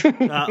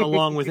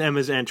along with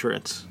Emma's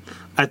entrance.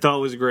 I thought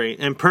it was great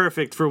and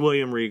perfect for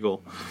William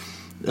Regal.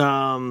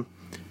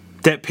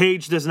 That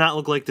Paige does not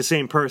look like the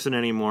same person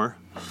anymore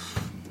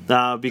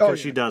because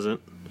she doesn't.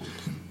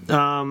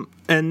 And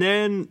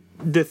then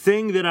the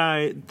thing that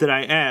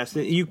I asked,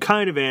 you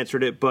kind of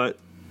answered it, but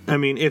I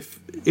mean,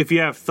 if you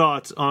have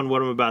thoughts on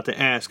what I'm about to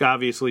ask,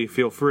 obviously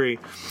feel free.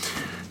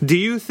 Do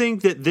you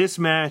think that this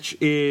match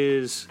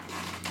is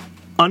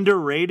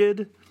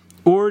underrated,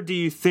 or do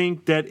you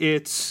think that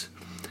it's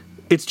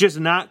just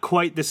not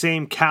quite the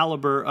same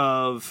caliber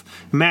of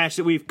match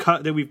that we've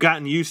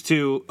gotten used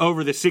to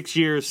over the 6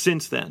 years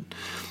since then?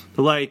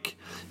 Like,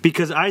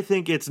 because I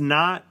think it's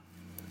not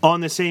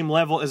on the same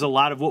level as a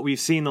lot of what we've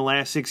seen the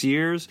last 6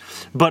 years,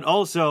 but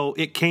also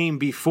it came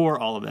before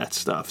all of that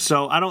stuff.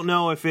 So I don't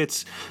know if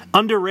it's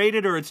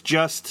underrated or it's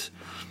just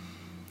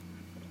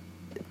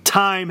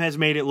time has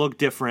made it look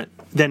different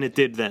than it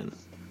did then.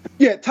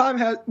 Yeah, time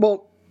has.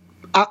 Well,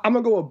 I'm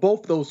gonna go with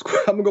both those.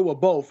 I'm gonna go with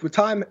both. With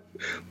time,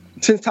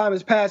 since time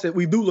has passed,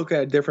 we do look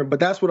at it different. But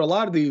that's what a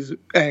lot of these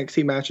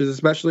NXT matches,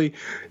 especially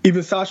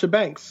even Sasha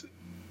Banks.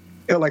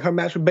 Like her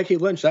match with Becky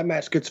Lynch, that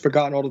match gets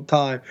forgotten all the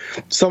time.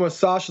 Some of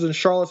Sasha's and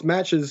Charlotte's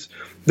matches,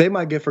 they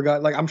might get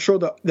forgotten. Like I'm sure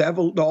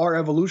the R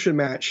Evolution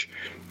match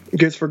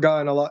gets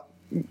forgotten a lot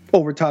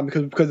over time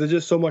because there's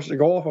just so much to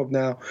go off of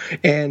now.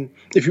 And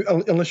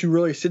unless you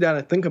really sit down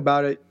and think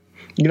about it,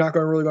 you're not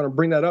going to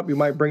bring that up. You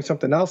might bring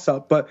something else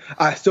up. But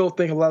I still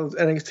think a lot of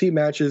those NXT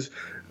matches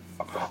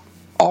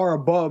are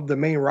above the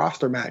main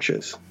roster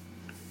matches.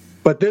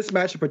 But this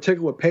match in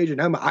particular with Paige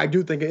and Emma, I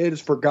do think it is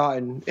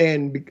forgotten,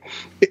 and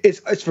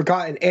it's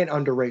forgotten and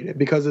underrated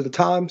because of the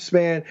time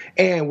span,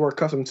 and we're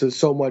accustomed to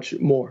so much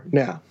more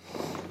now.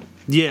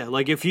 Yeah,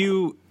 like if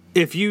you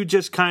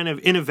just kind of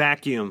in a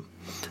vacuum,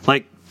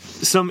 like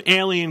some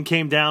alien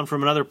came down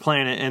from another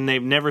planet and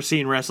they've never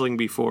seen wrestling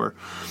before,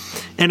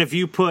 and if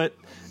you put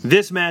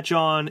this match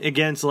on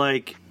against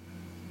like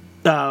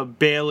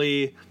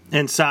Bayley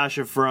and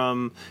Sasha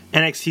from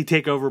NXT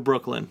TakeOver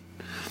Brooklyn,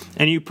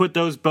 and you put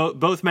those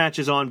both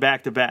matches on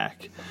back to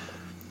back,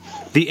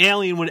 the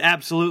alien would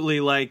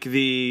absolutely like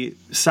the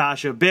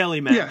Sasha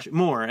Bayley match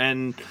more.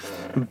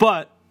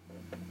 But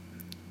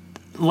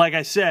like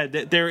I said,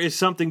 that there is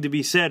something to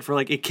be said for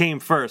like it came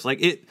first.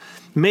 Like it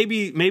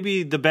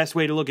maybe the best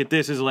way to look at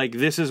this is like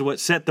this is what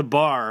set the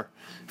bar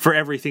for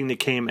everything that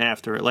came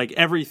after it. Like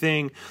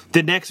everything,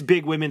 the next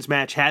big women's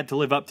match had to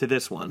live up to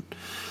this one.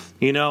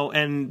 You know,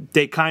 and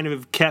they kind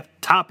of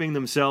kept topping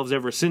themselves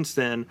ever since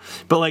then.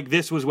 But like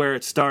this was where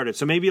it started.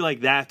 So maybe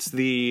like that's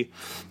the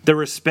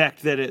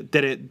respect that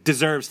it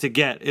deserves to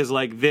get, is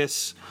like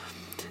this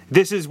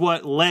is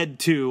what led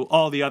to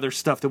all the other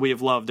stuff that we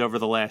have loved over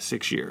the last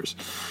 6 years.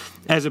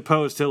 As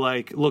opposed to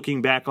like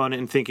looking back on it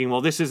and thinking, well,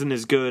 this isn't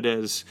as good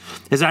as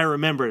I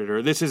remembered it,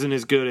 or this isn't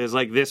as good as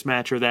like this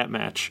match or that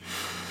match.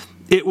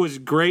 It was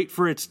great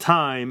for its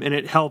time, and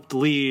it helped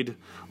lead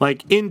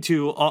like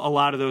into a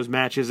lot of those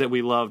matches that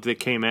we loved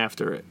that came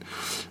after it.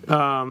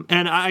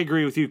 And I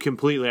agree with you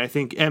completely. I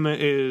think Emma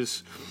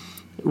is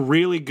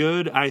really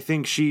good. I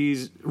think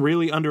she's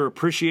really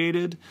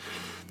underappreciated.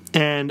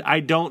 And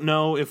I don't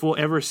know if we'll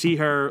ever see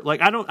her,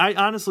 like, I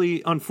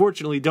honestly,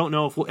 unfortunately, don't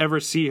know if we'll ever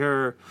see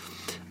her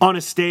on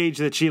a stage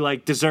that she,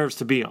 like, deserves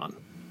to be on.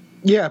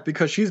 Yeah,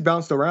 because she's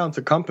bounced around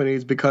to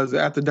companies, because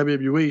after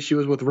WWE, she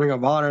was with Ring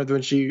of Honor,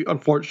 then she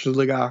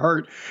unfortunately got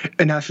hurt,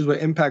 and now she's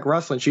with Impact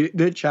Wrestling. She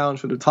did challenge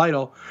for the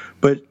title,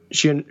 but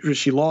she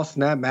lost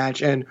in that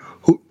match, and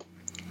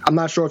I'm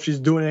not sure if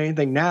she's doing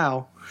anything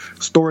now,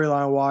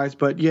 storyline-wise,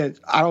 but yeah,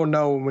 I don't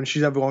know when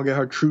she's ever going to get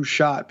her true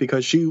shot,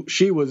 because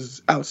she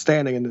was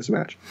outstanding in this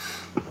match.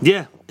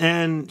 Yeah,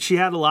 and she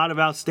had a lot of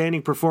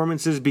outstanding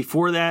performances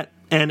before that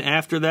and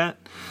after that,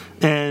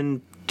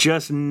 and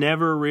just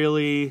never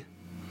really...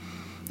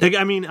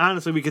 I mean,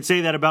 honestly, we could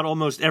say that about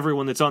almost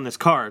everyone that's on this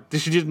card.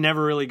 She just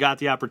never really got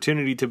the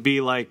opportunity to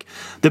be like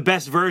the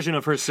best version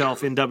of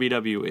herself in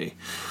WWE,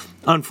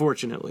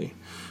 unfortunately.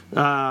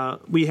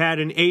 We had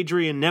an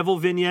Adrian Neville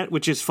vignette,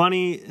 which is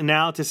funny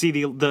now to see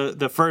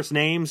the first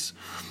names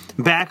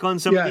back on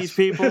some of these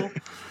people.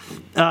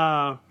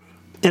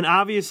 And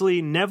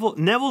obviously,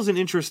 Neville's an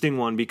interesting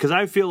one, because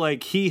I feel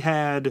like he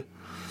had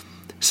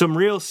some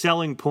real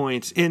selling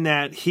points in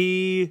that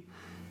he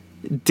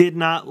did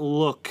not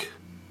look...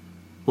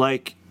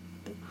 like,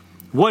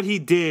 what he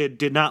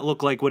did not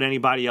look like what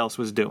anybody else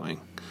was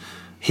doing.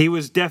 He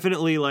was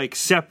definitely, like,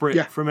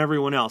 separate from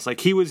everyone else. Like,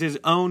 he was his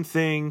own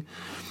thing.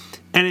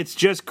 And it's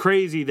just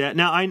crazy that...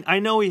 Now, I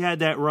know he had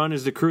that run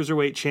as the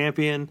Cruiserweight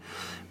champion,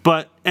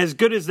 but as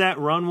good as that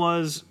run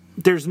was,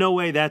 there's no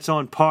way that's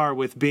on par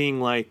with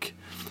being, like,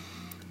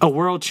 a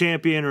world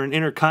champion or an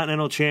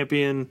intercontinental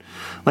champion.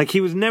 Like, he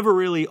was never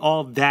really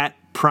all that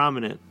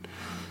prominent.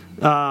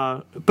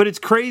 But it's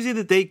crazy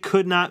that they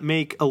could not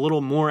make a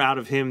little more out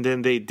of him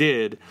than they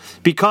did,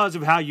 because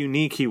of how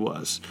unique he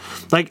was.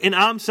 Like, and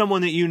I'm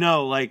someone that, you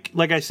know, like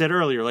I said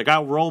earlier, like,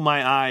 I'll roll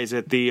my eyes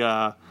at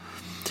the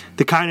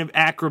kind of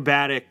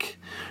acrobatic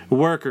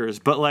workers,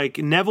 but like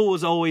Neville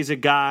was always a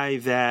guy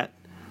that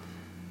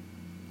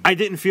I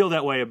didn't feel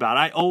that way about.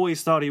 I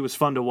always thought he was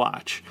fun to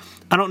watch.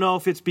 I don't know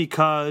if it's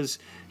because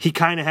he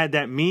kind of had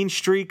that mean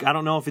streak. I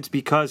don't know if it's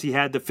because he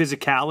had the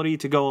physicality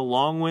to go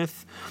along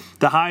with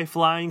the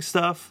high-flying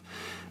stuff.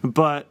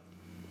 But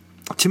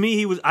to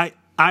me, I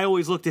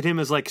always looked at him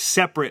as like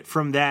separate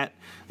from that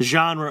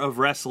genre of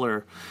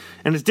wrestler.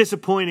 And it's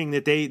disappointing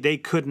that they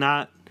could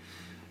not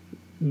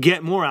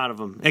get more out of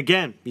him.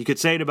 Again, you could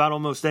say it about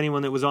almost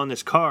anyone that was on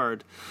this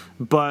card,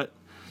 but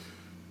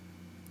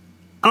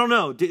I don't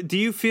know. Do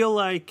you feel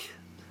like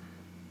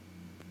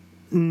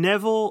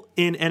Neville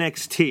in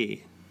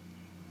NXT,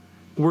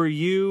 were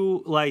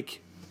you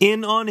like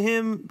in on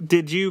him?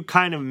 Did you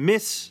kind of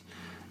miss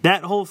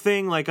that whole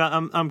thing? Like,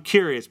 I'm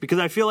curious because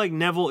I feel like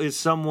Neville is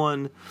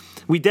someone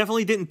we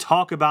definitely didn't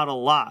talk about a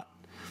lot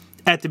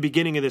at the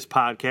beginning of this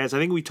podcast. I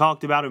think we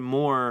talked about him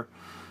more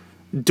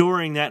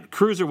during that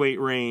cruiserweight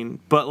reign,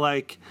 but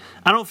like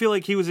I don't feel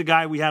like he was a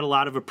guy we had a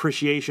lot of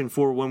appreciation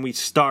for when we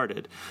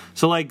started.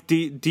 So like,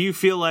 do you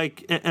feel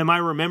like, am I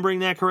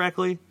remembering that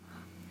correctly?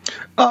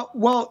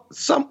 Well,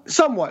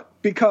 somewhat,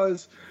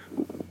 because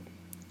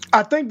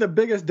I think the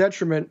biggest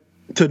detriment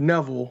to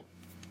Neville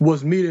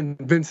was meeting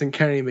Vince and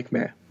Kenny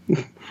McMahon.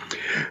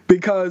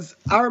 Because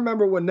I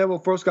remember when Neville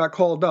first got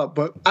called up,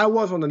 but I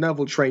was on the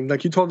Neville train.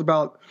 Like you talked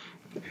about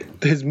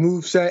his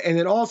moveset, and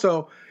then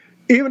also,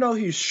 even though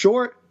he's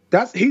short,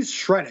 he's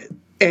shredded,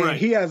 and right.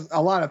 He has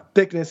a lot of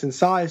thickness and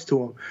size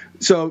to him.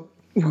 So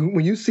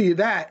when you see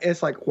that,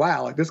 it's like,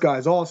 wow, like this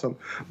guy's awesome.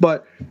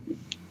 But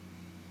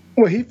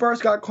when he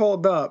first got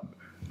called up,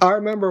 I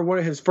remember one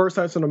of his first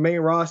times on the main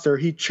roster,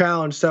 he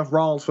challenged Seth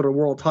Rollins for the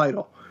world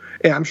title.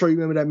 And I'm sure you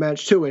remember that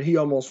match too, and he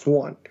almost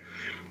won.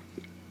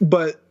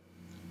 But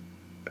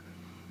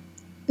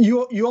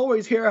you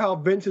always hear how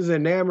Vince is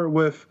enamored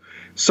with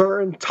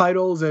certain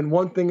titles, and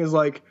one thing is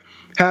like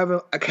having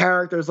a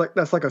character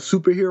that's like a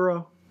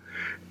superhero.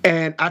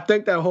 And I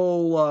think that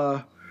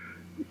whole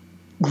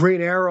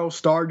Green Arrow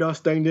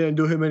Stardust thing didn't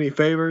do him any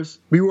favors.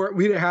 We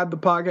didn't have the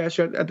podcast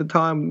yet at the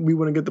time. We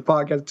wouldn't get the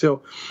podcast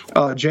until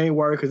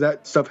January because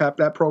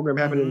that program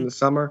happened in the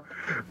summer.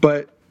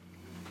 But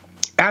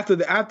after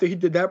he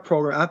did that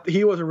program,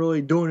 he wasn't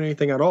really doing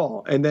anything at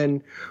all. And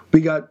then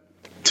we got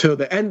to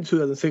the end of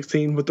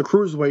 2016 with the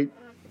Cruiserweight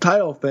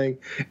title thing,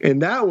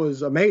 and that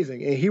was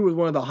amazing. And he was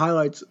one of the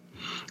highlights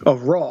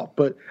of Raw.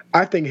 But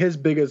I think his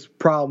biggest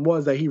problem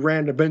was that he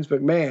ran to Vince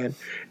McMahon,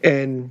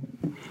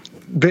 and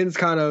Vince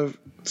kind of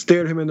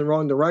steered him in the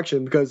wrong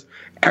direction because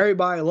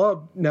everybody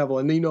loved Neville.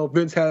 And,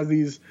 Vince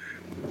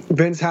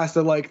has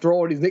to, like, throw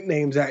all these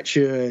nicknames at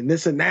you and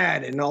this and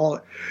that and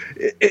all.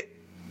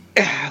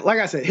 Like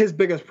I said, his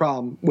biggest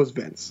problem was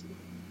Vince.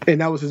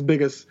 And that was his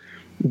biggest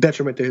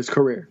detriment to his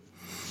career.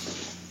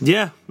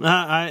 Yeah.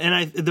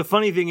 The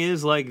funny thing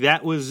is, like,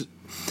 that was,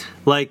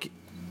 like,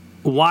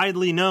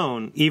 widely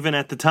known even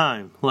at the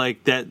time,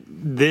 like, that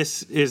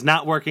this is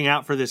not working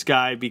out for this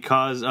guy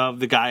because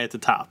of the guy at the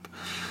top.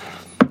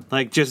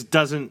 Like, just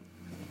doesn't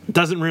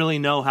really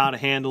know how to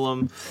handle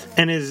him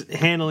and is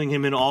handling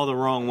him in all the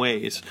wrong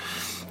ways.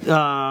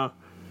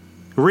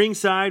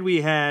 Ringside,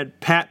 we had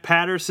Pat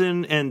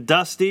Patterson and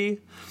Dusty,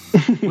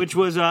 which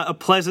was a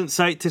pleasant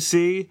sight to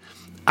see.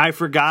 I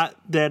forgot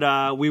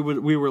that we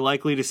were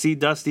likely to see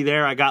Dusty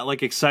there. I got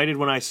like excited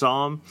when I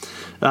saw him.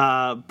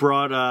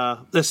 Brought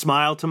a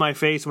smile to my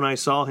face when I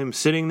saw him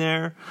sitting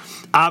there.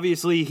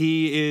 Obviously,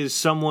 he is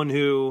someone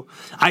who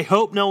I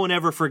hope no one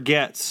ever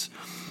forgets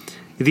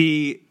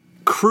the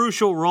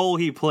crucial role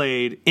he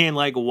played in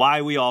like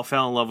why we all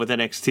fell in love with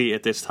NXT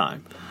at this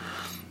time.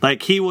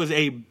 Like, he was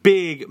a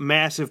big,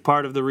 massive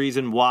part of the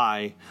reason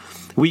why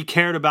we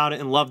cared about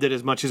it and loved it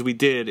as much as we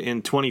did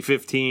in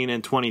 2015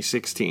 and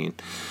 2016.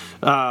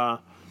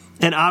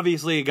 And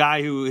obviously a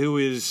guy who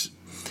is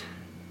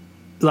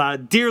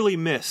dearly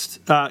missed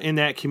in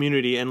that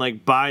community and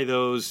like by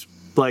those,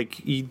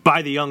 like,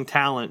 by the young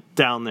talent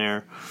down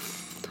there.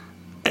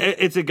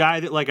 It's a guy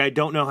that, like, I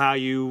don't know how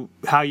you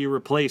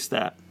replace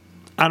that.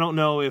 I don't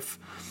know if,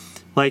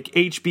 like,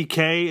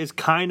 HBK is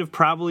kind of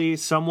probably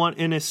somewhat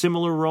in a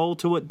similar role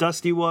to what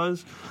Dusty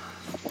was.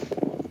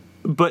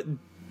 But,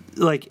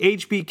 like,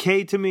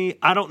 HBK to me,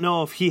 I don't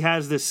know if he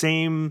has the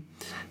same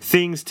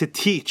things to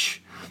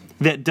teach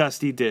that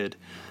Dusty did.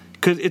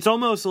 Because it's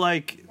almost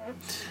like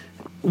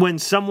when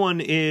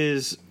someone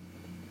is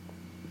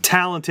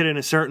talented in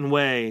a certain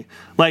way,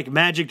 like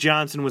Magic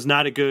Johnson was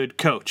not a good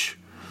coach.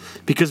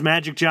 Because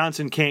Magic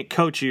Johnson can't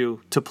coach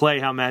you to play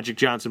how Magic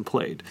Johnson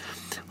played.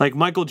 Like,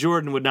 Michael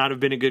Jordan would not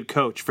have been a good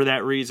coach for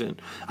that reason.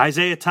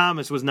 Isaiah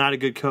Thomas was not a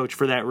good coach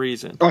for that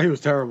reason. Oh, he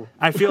was terrible.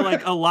 I feel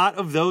like a lot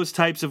of those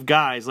types of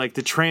guys, like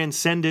the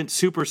transcendent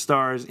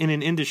superstars in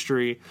an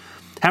industry,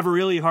 have a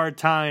really hard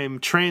time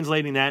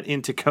translating that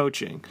into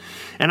coaching.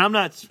 And I'm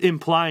not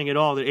implying at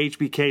all that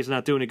HBK is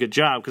not doing a good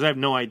job, because I have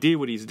no idea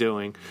what he's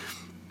doing.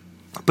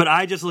 But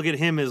I just look at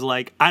him as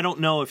like, I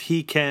don't know if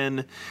he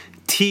can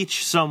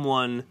teach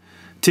someone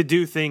to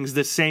do things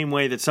the same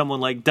way that someone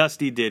like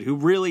Dusty did, who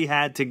really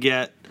had to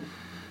get,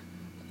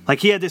 like,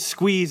 he had to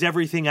squeeze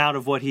everything out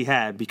of what he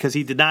had because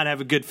he did not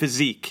have a good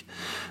physique.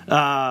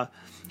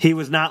 He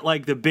was not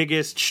like the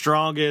biggest,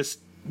 strongest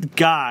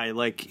guy.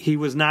 Like, he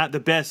was not the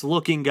best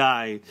looking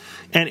guy.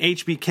 And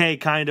HBK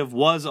kind of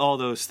was all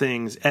those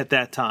things at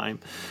that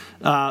time.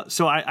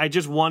 So I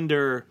just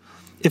wonder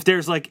if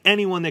there's like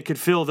anyone that could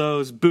fill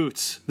those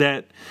boots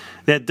that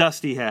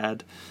Dusty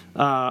had.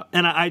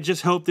 And I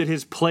just hope that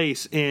his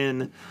place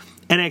in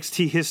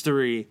NXT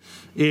history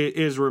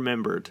is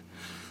remembered.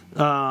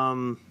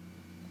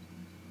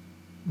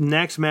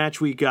 Next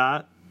match we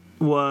got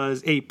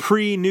was a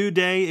pre-New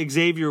Day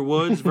Xavier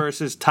Woods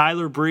versus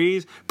Tyler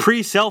Breeze.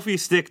 Pre-selfie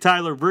stick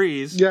Tyler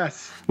Breeze.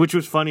 Yes. Which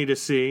was funny to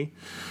see.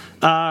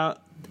 How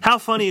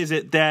funny is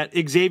it that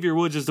Xavier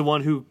Woods is the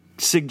one who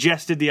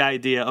suggested the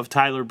idea of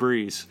Tyler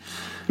Breeze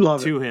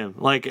to him?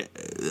 Like,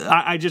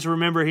 I just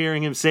remember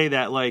hearing him say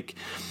that, like,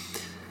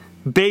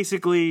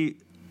 basically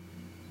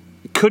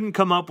couldn't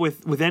come up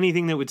with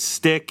anything that would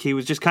stick. He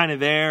was just kind of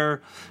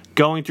there,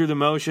 going through the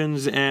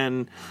motions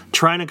and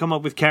trying to come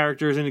up with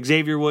characters, and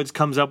Xavier Woods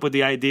comes up with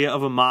the idea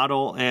of a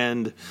model,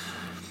 and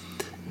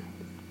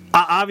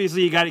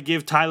obviously you got to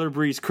give Tyler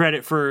Breeze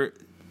credit for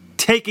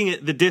taking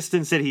it the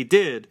distance that he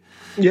did.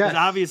 Yes. It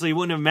obviously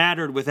wouldn't have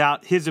mattered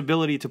without his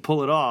ability to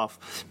pull it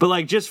off. But,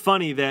 like, just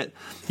funny that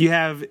you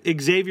have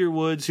Xavier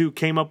Woods, who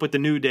came up with the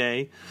New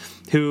Day,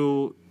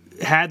 who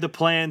had the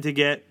plan to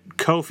get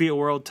Kofi a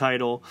world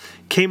title,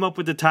 came up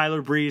with the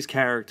Tyler Breeze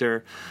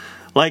character.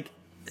 Like,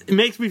 it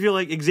makes me feel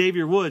like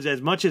Xavier Woods, as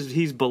much as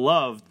he's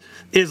beloved,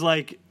 is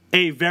like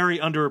a very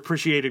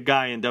underappreciated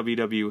guy in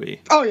WWE.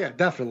 Oh, yeah,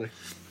 definitely.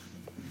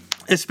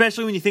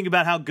 Especially when you think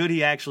about how good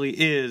he actually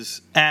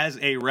is as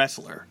a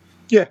wrestler.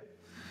 Yeah.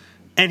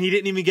 And he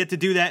didn't even get to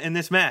do that in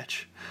this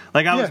match.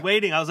 Like, I was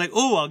waiting. I was like,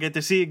 oh, I'll get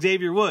to see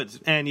Xavier Woods.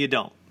 And you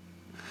don't.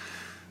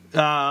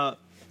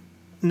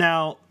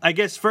 Now, I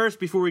guess first,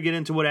 before we get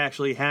into what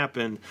actually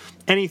happened,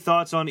 any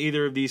thoughts on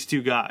either of these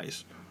two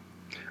guys?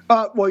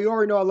 Well, you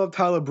already know I love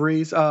Tyler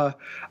Breeze. I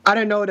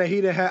didn't know that he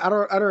didn't have. I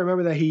don't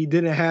remember that he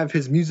didn't have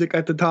his music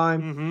at the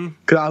time.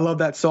 Because I love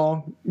that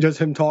song. Just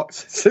him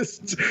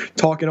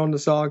talking on the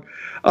song.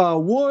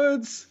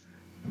 Woods,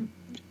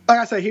 like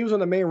I said, he was on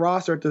the main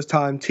roster at this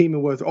time,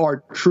 teaming with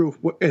R-Truth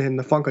and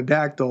the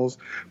Funkadactyls.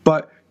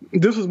 But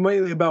this was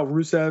mainly about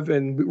Rusev,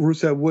 and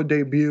Rusev would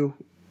debut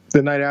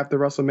the night after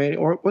WrestleMania,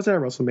 or was that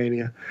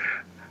WrestleMania?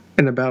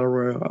 In the Battle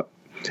Royal.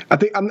 I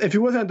think if he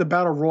wasn't at the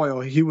Battle Royal,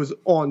 he was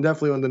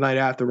definitely on the night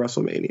after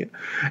WrestleMania,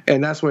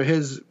 and that's where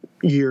his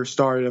year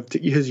started.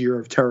 His year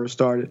of terror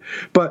started.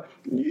 But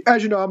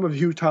as you know, I'm a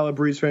huge Tyler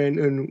Breeze fan,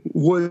 and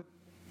would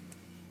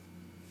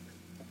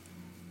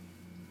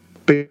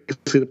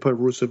basically to put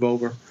Rusev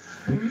over.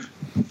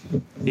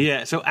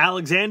 Yeah, so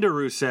Alexander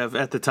Rusev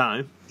at the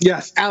time.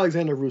 Yes,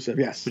 Alexander Rusev,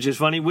 yes. Which is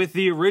funny, with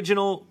the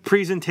original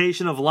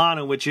presentation of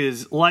Lana, which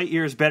is light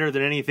years better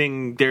than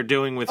anything they're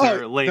doing with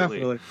her lately.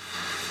 Definitely.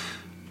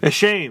 A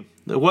shame.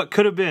 What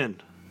could have been.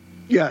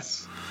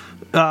 Yes.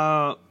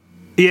 I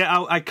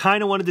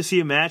kind of wanted to see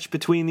a match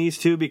between these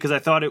two because I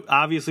thought it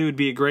obviously would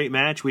be a great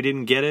match. We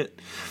didn't get it.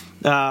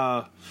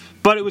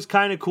 But it was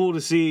kind of cool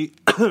to see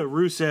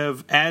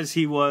Rusev as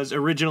he was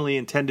originally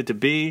intended to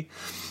be.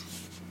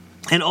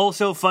 And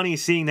also funny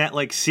seeing that,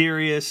 like,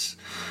 serious,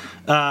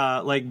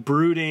 like,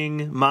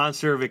 brooding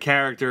monster of a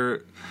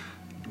character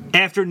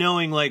after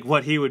knowing, like,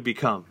 what he would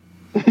become.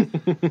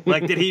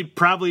 Like, that he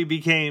probably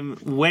became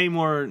way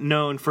more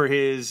known for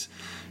his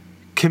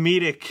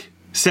comedic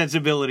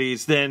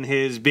sensibilities than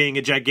his being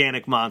a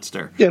gigantic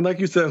monster. Yeah, and like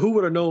you said, who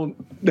would have known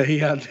that he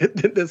had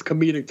this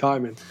comedic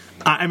timing?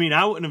 I mean,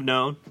 I wouldn't have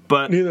known,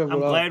 but I'm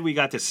glad we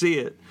got to see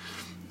it.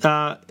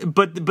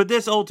 But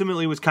this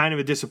ultimately was kind of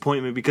a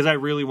disappointment because I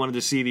really wanted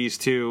to see these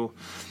two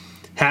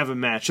have a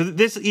match. So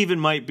this even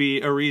might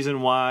be a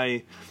reason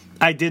why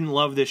I didn't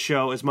love this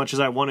show as much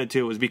as I wanted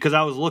to, was because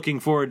I was looking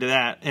forward to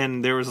that,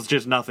 and there was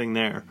just nothing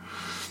there.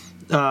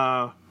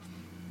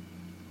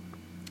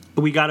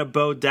 We got a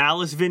Bo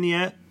Dallas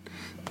vignette,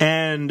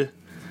 and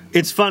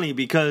it's funny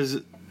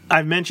because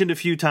I've mentioned a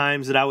few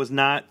times that I was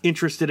not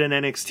interested in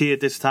NXT at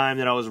this time,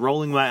 that I was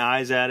rolling my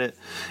eyes at it,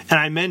 and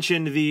I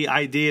mentioned the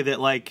idea that,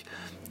 like,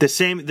 the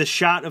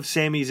shot of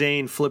Sami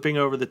Zayn flipping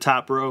over the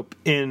top rope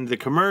in the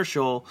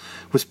commercial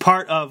was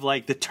part of,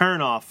 like, the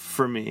turnoff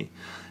for me.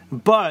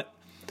 But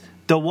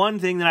the one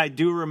thing that I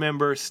do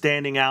remember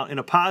standing out in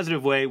a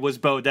positive way was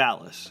Bo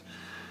Dallas.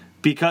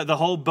 Because the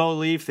whole Bo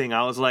Leave thing,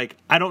 I was like,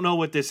 I don't know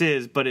what this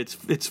is, but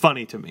it's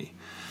funny to me.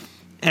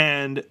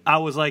 And I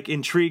was, like,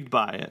 intrigued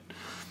by it.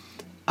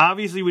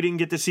 Obviously, we didn't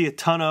get to see a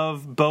ton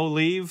of Bo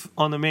Leave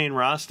on the main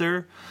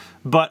roster,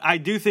 but I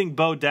do think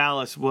Bo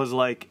Dallas was,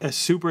 like, a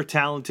super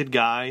talented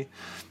guy.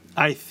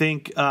 I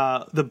think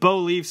the Bo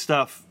Leave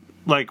stuff,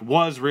 like,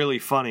 was really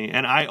funny,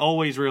 and I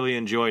always really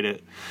enjoyed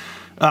it.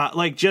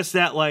 Like, just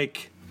that,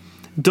 like,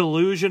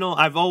 delusional,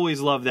 I've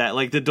always loved that,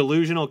 like, the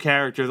delusional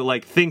character that,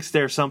 like, thinks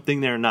they're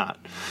something they're not,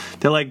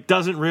 that, like,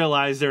 doesn't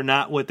realize they're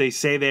not what they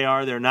say they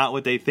are, they're not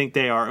what they think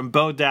they are, and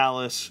Bo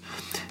Dallas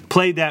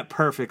played that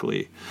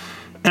perfectly,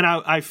 and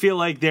I feel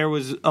like there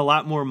was a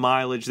lot more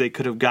mileage they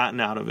could have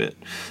gotten out of it.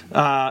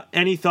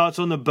 Any thoughts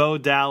on the Bo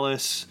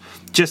Dallas,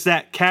 just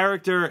that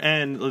character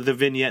and the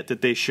vignette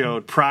that they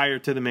showed prior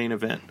to the main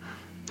event?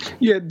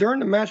 Yeah, during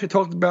the match, we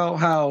talked about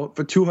how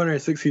for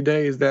 260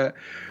 days that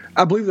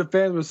I believe the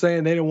fans were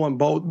saying they didn't want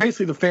Bo.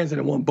 Basically, the fans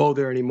didn't want Bo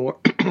there anymore.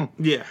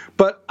 Yeah.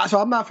 But so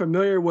I'm not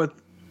familiar with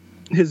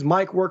his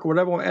mic work or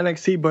whatever on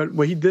NXT, but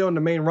what he did on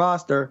the main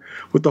roster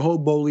with the whole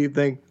Bo Lee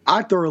thing,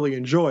 I thoroughly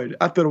enjoyed.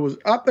 I thought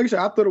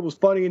it was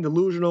funny and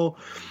delusional,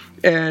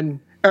 and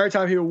every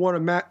time he would win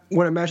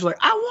a match, like,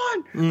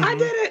 I won, I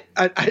did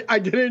it. I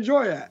did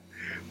enjoy that,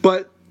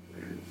 but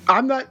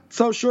I'm not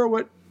so sure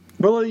what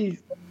really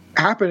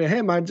happened to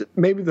him.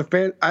 Maybe the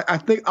fan. I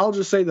think I'll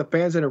just say the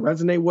fans didn't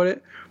resonate with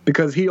it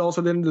because he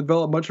also didn't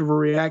develop much of a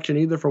reaction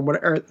either from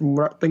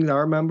what things I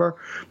remember.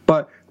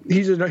 But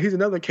he's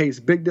another case.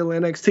 Big deal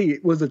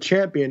NXT, was a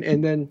champion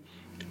and then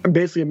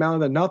basically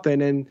amounted to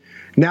nothing, and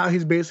now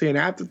he's basically an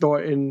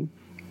afterthought. And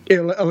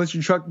unless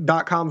you check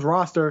 .com's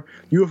roster,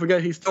 you will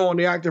forget he's still on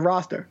the active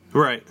roster.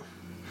 Right.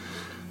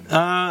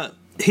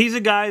 He's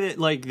a guy that,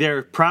 like,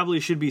 there probably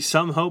should be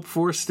some hope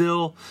for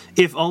still,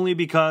 if only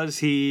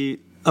because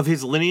of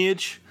his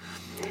lineage.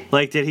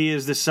 Like, that he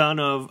is the son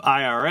of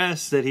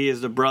IRS, that he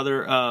is the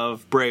brother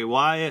of Bray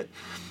Wyatt.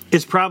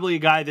 It's probably a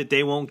guy that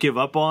they won't give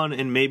up on,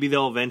 and maybe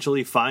they'll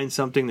eventually find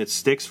something that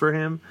sticks for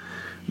him.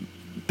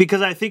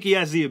 Because I think he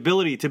has the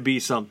ability to be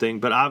something,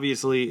 but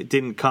obviously it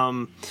didn't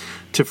come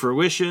to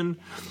fruition.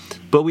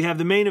 But we have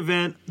the main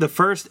event, the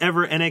first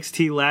ever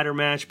NXT ladder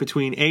match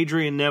between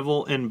Adrian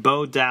Neville and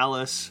Bo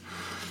Dallas.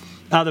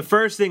 The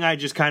first thing I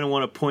just kind of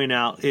want to point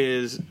out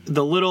is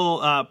the little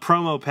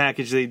promo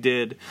package they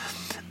did.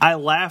 I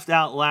laughed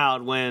out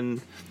loud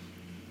when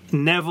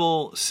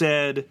Neville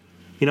said,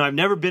 you know, I've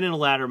never been in a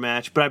ladder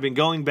match, but I've been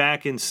going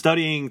back and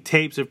studying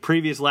tapes of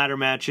previous ladder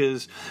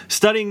matches,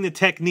 studying the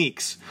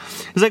techniques.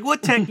 It's like,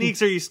 what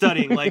techniques are you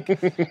studying?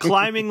 Like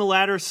climbing the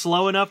ladder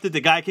slow enough that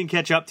the guy can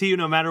catch up to you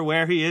no matter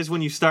where he is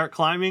when you start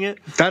climbing it?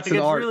 That's an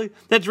art.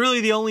 That's really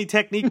the only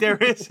technique there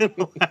is in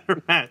a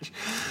ladder match.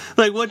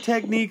 Like, what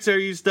techniques are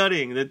you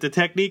studying? The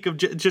technique of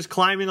just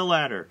climbing a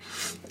ladder.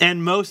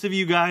 And most of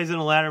you guys in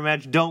a ladder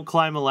match don't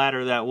climb a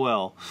ladder that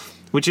well,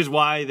 which is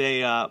why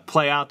they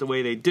play out the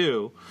way they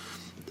do.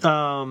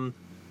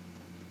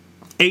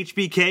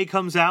 HBK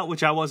comes out,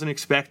 which I wasn't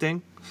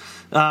expecting,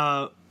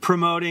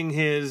 promoting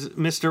his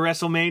Mr.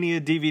 WrestleMania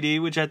DVD,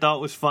 which I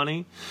thought was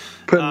funny.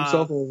 Putting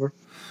himself over.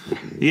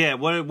 Yeah,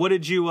 what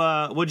did you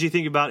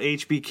think about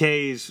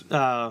HBK's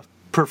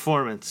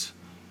performance?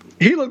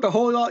 He looked a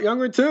whole lot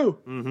younger too.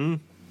 Mm-hmm.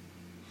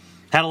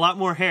 Had a lot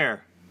more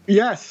hair.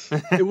 Yes,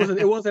 it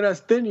wasn't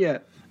as thin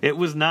yet. It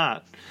was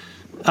not.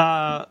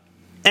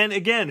 And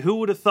again, who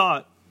would have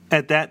thought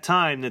at that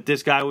time that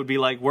this guy would be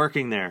like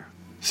working there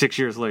 6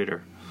 years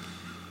later?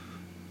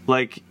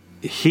 Like,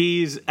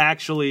 he's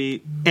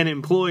actually an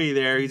employee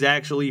there. He's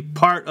actually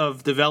part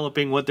of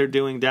developing what they're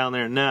doing down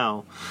there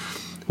now,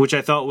 which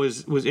I thought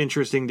was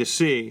interesting to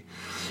see.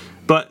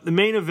 But the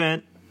main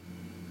event,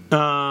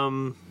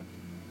 I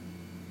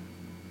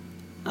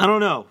don't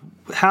know.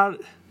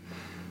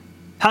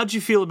 How'd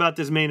you feel about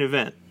this main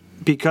event?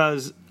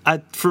 Because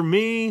for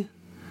me,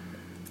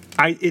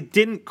 it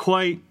didn't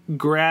quite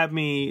grab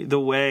me the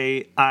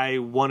way I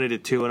wanted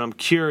it to, and I'm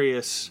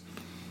curious,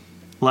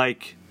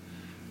 like,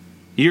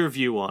 your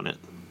view on it.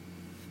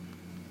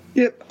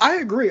 Yeah, I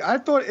agree. I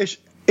thought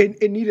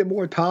it needed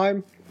more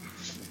time,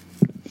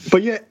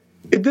 but yet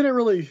it didn't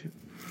really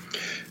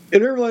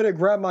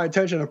grab my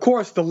attention. Of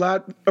course, the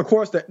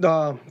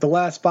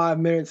last 5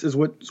 minutes is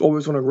what's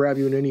always going to grab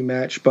you in any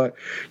match. But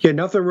yeah,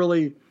 nothing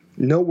really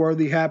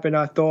noteworthy happened.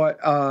 I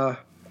thought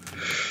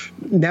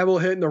Neville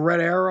hitting the red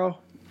arrow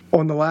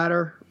on the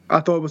ladder,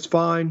 I thought it was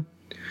fine.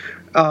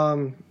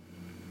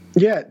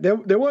 Yeah,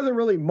 there wasn't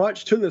really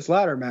much to this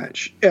ladder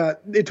match.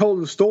 It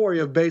told the story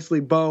of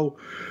basically Bo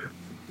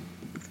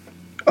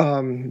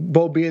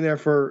being there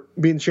for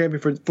being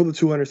champion for the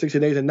 260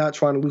 days and not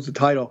trying to lose the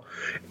title.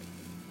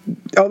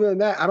 Other than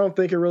that, I don't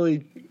think it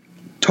really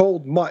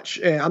told much.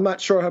 And I'm not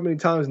sure how many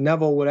times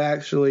Neville would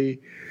actually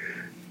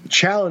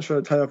challenge for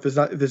the title if this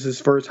is his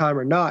first time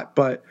or not,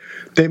 but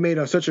they made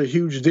such a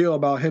huge deal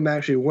about him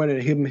actually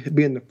winning, him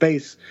being the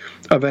face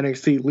of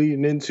NXT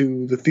leading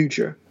into the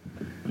future.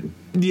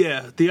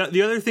 Yeah,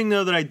 the other thing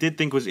though that I did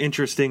think was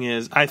interesting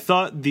is I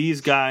thought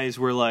these guys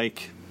were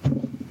like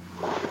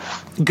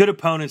good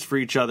opponents for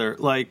each other.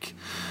 Like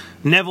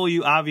Neville,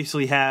 you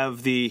obviously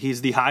have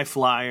he's the high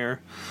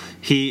flyer.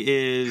 He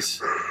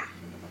is,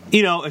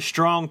 a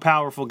strong,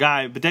 powerful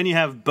guy. But then you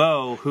have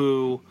Bo,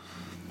 who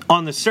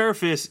on the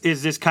surface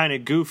is this kind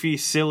of goofy,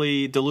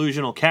 silly,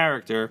 delusional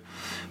character,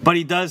 but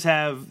he does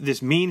have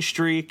this mean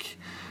streak,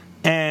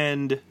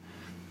 and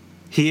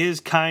he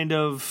is kind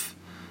of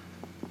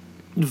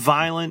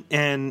violent,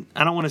 and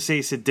I don't want to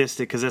say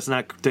sadistic because that's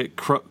not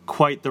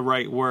quite the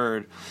right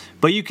word,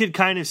 but you could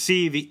kind of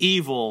see the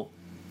evil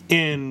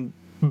in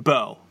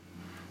Bo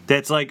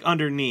that's like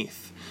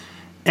underneath.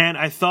 And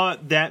I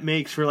thought that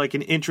makes for like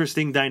an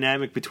interesting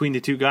dynamic between the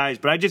two guys,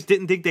 but I just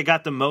didn't think they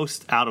got the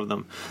most out of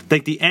them.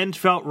 Like the end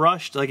felt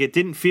rushed, like it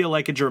didn't feel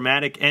like a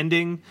dramatic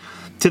ending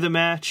to the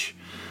match.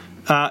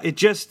 It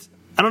just,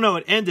 I don't know,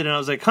 it ended and I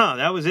was like,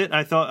 that was it?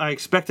 I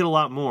expected a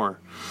lot more.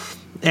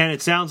 And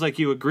it sounds like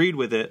you agreed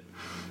with it.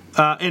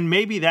 And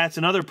maybe that's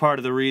another part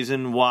of the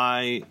reason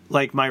why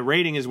like my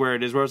rating is where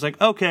it is, where I was like,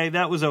 okay,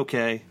 that was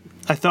okay.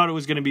 I thought it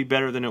was going to be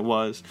better than it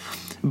was.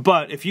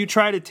 But if you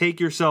try to take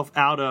yourself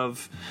out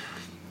of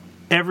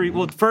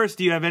first,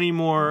 do you have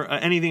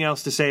anything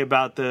else to say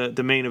about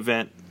the main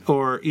event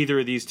or either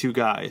of these two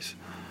guys?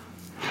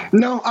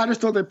 No, I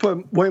just thought they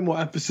put way more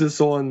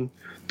emphasis on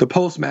the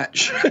post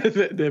match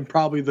than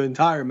probably the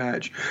entire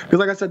match. Because,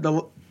 like I said,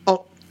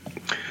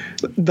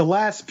 the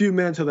last few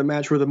minutes of the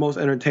match were the most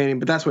entertaining,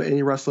 but that's what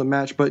any wrestling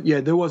match. But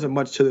yeah, there wasn't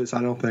much to this,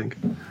 I don't think.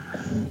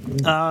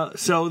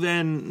 So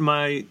then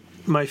my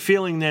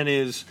feeling then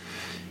is,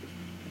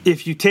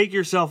 if you take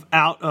yourself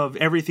out of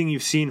everything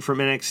you've seen from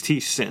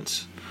NXT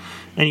since,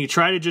 and you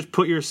try to just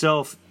put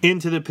yourself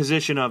into the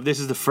position of this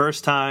is the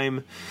first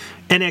time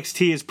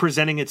NXT is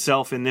presenting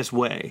itself in this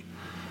way.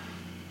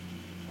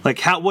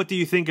 Like, what do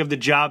you think of the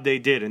job they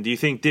did? And do you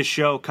think this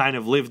show kind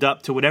of lived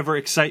up to whatever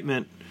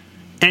excitement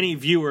any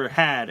viewer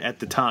had at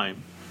the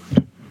time?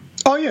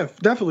 Oh, yeah,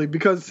 definitely,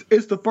 because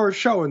it's the first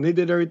show, and they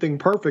did everything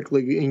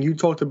perfectly. And you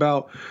talked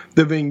about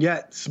the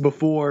vignettes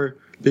before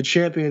the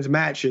champions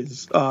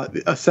matches,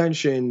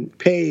 Ascension,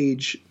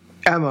 Paige,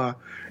 Emma,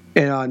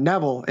 and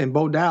Neville and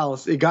Bo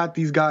Dallas. It got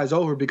these guys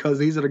over because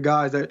these are the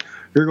guys that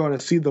you're going to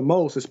see the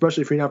most,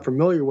 especially if you're not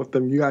familiar with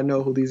them. You got to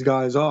know who these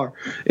guys are.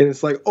 And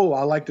it's like, oh,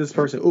 I like this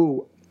person.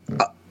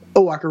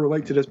 I can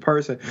relate to this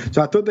person.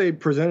 So I thought they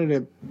presented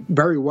it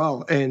very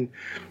well. And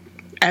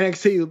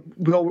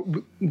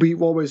NXT, we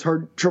always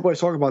heard Triple H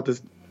talk about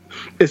this.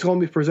 It's going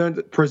to be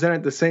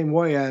presented the same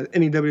way as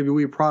any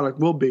WWE product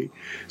will be.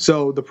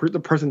 So the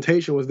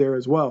presentation was there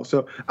as well.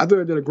 So I thought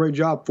they did a great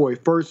job for a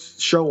first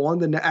show on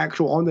the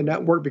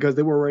network, because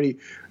they were already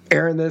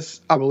airing this,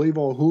 I believe,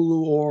 on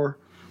Hulu or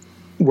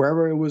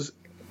wherever it was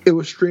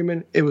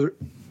streaming. It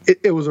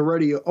was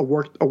already a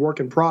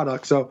working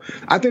product. So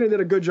I think they did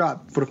a good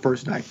job for the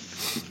first night.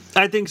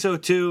 I think so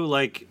too.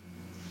 Like,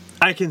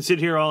 I can sit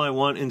here all I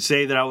want and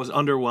say that I was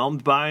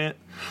underwhelmed by it,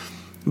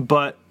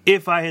 but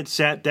if I had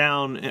sat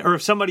down, or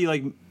if somebody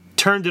like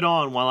turned it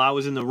on while I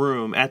was in the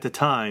room at the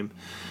time,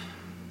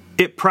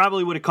 it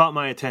probably would have caught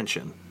my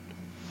attention.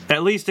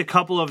 At least a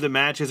couple of the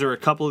matches or a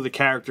couple of the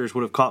characters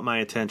would have caught my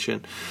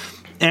attention,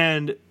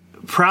 and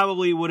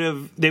probably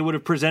they would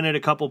have presented a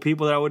couple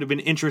people that I would have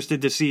been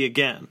interested to see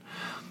again.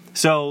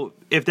 So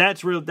if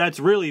that's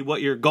really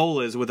what your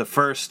goal is with a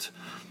first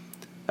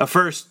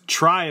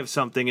try of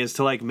something, is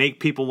to like make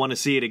people want to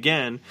see it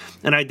again.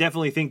 And I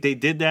definitely think they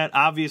did that.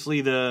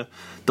 Obviously the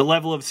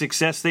level of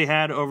success they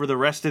had over the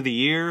rest of the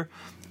year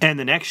and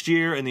the next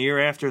year and the year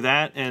after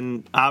that,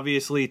 and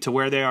obviously to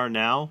where they are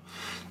now,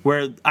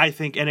 where I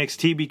think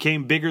NXT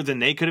became bigger than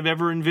they could have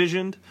ever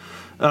envisioned.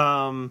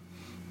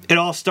 It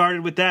all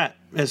started with that,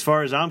 as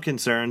far as I'm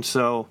concerned.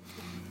 So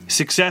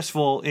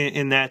successful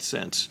in that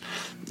sense.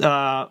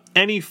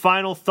 Any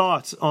final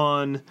thoughts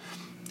on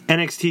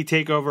NXT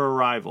TakeOver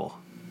Arrival?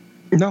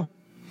 No.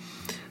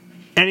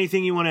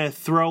 Anything you want to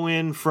throw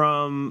in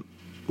from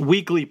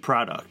weekly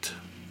product?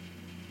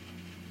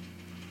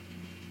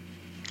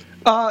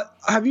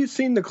 Have you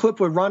seen the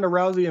clip with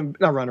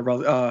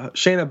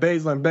Shayna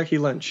Baszler and Becky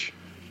Lynch?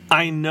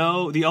 I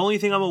know. The only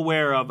thing I'm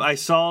aware of, I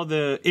saw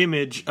the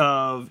image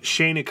of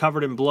Shayna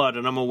covered in blood,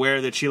 and I'm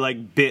aware that she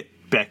like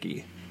bit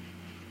Becky.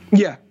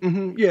 Yeah.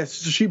 Mm-hmm. Yes.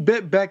 So she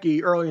bit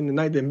Becky early in the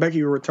night, then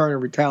Becky would return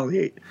and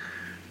retaliate.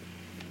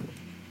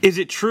 Is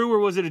it true, or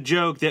was it a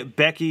joke that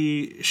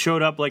Becky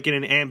showed up like in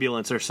an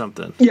ambulance or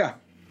something? Yeah.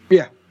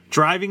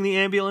 Driving the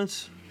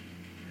ambulance?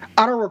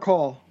 I don't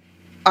recall.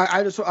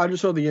 I just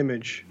saw the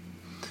image.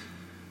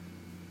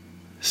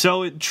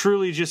 So it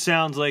truly just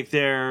sounds like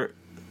they're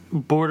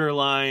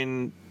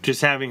borderline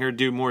just having her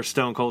do more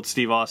Stone Cold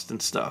Steve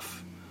Austin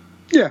stuff.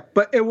 Yeah,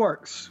 but it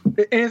works.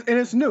 And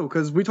it's new,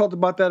 because we talked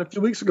about that a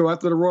few weeks ago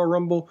after the Royal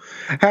Rumble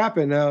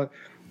happened.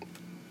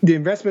 The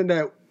investment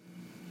that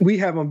we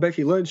have on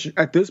Becky Lynch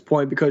at this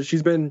point, because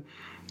she's been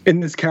in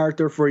this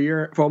character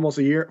about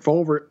a year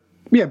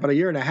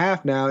and a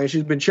half now, and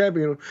she's been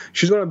champion.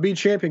 She's going to be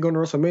champion going to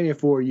WrestleMania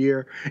for a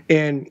year.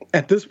 And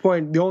at this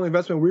point, the only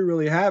investment we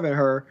really have in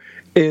her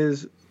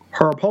is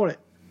her opponent,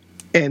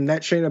 and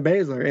that's Shayna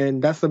Baszler.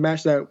 And that's the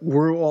match that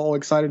we're all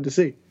excited to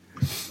see.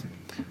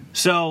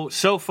 So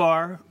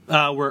far,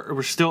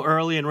 we're still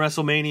early in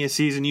WrestleMania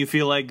season. You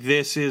feel like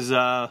this is,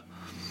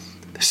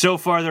 so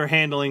far they're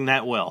handling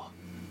that well.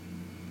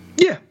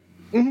 Yeah.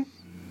 Mm-hmm.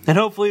 And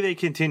hopefully they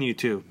continue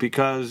to,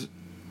 because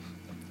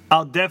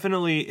I'll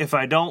definitely, if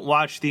I don't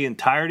watch the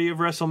entirety of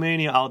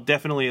WrestleMania, I'll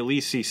definitely at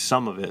least see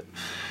some of it.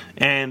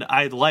 And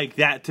I'd like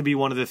that to be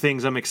one of the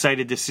things I'm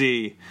excited to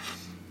see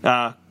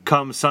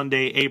come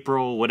Sunday,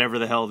 April, whatever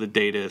the hell the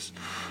date is.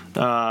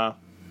 Yeah,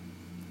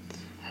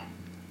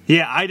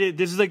 I did.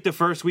 This is like the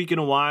first week in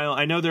a while.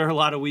 I know there are a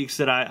lot of weeks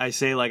that I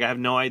say like I have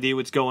no idea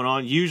what's going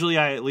on. Usually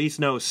I at least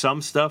know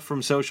some stuff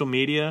from social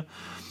media.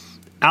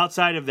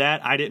 Outside of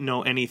that, I didn't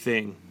know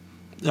anything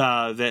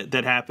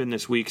that happened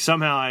this week.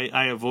 Somehow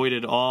I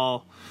avoided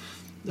all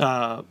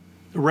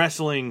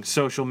wrestling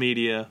social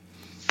media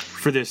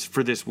for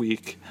this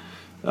week.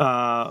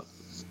 The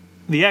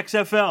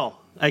XFL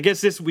I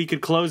guess we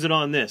could close it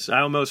on this.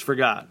 I almost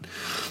forgot.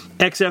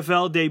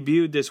 XFL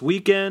debuted this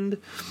weekend.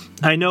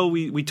 I know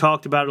we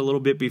talked about it a little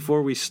bit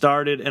before we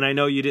started, and I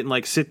know you didn't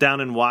like sit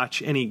down and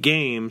watch any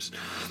games.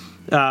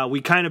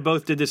 We kind of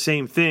both did the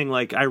same thing.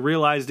 Like, I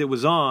realized it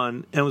was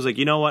on and was like,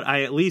 you know what?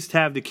 I at least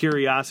have the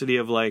curiosity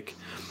of like,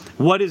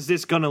 what is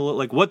this going to look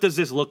like? What does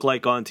this look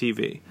like on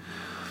TV?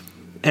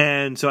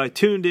 And so I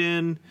tuned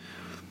in,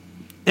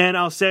 and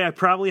I'll say I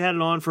probably had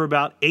it on for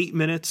about 8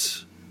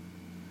 minutes.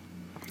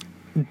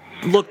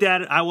 Looked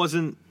at it. I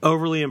wasn't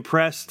overly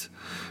impressed.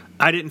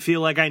 I didn't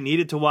feel like I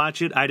needed to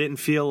watch it. I didn't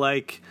feel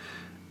like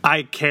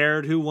I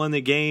cared who won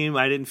the game.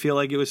 I didn't feel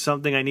like it was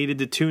something I needed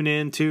to tune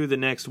into the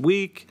next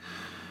week.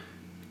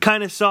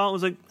 Kind of saw it,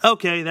 was like,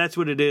 okay, that's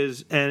what it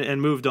is,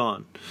 and moved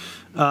on.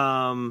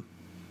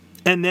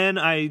 And then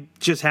I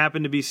just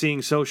happened to be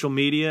seeing social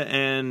media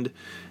and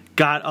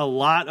got a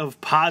lot of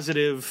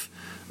positive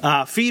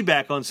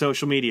feedback on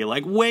social media,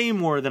 like way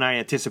more than I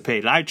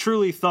anticipated. I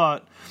truly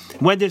thought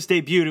when this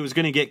debuted, it was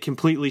going to get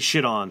completely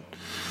shit on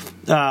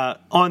the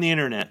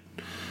internet.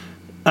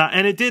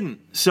 And it didn't.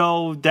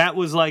 So that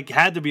was like,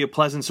 had to be a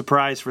pleasant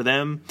surprise for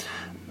them.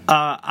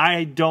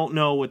 I don't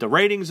know what the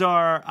ratings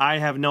are. I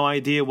have no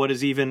idea what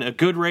is even a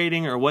good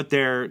rating or what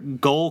their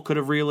goal could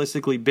have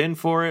realistically been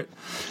for it.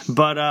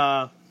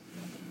 But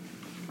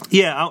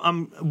yeah,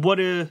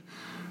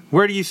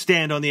 where do you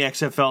stand on the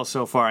XFL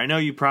so far? I know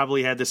you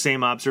probably had the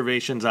same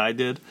observations I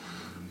did.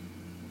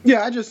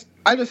 Yeah, I just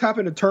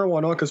happened to turn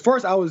one on because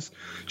first I was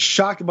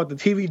shocked about the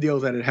TV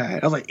deals that it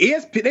had. I was like,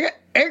 ESPN, they got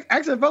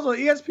XFL on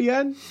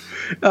ESPN,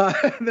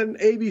 and then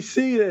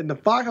ABC and the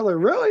Fox. I was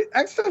like, really?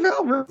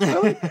 XFL,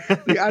 really?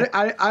 Like,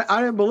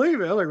 I didn't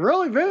believe it. I was like,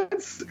 really,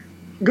 Vince?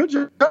 Good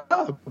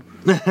job.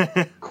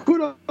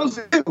 Kudos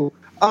to you.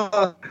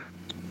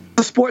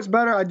 The sport's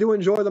better. I do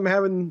enjoy them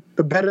having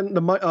the bet and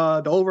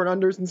the over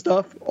and unders and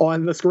stuff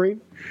on the screen.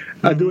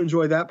 Mm-hmm. I do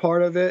enjoy that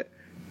part of it.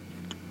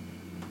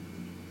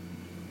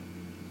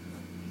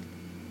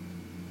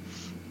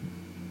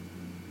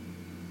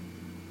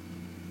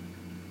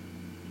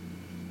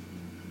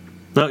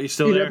 No, you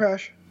still there?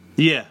 Pash?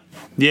 Yeah,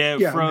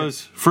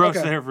 froze okay.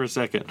 There for a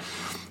second.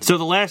 So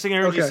the last thing I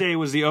heard you say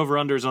was the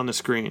over-unders on the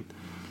screen.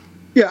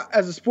 Yeah,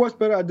 as a sports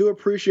bettor, I do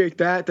appreciate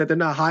that they're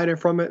not hiding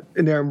from it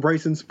and they're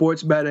embracing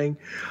sports betting.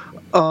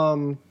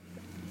 A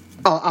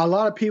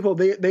lot of people,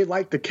 they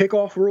like the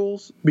kickoff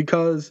rules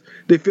because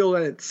they feel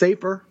that it's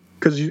safer.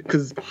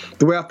 Because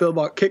the way I feel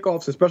about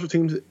kickoffs and special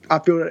teams, I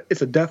feel that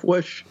it's a death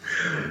wish.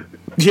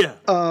 Yeah.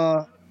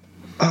 The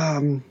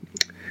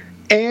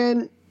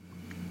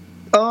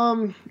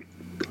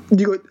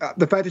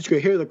fact that you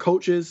could hear the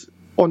coaches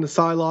on the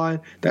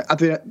sideline, I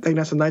think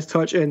that's a nice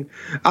touch. And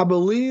I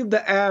believe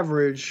the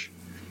average,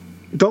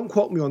 don't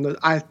quote me on this,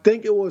 I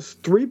think it was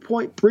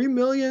 3.3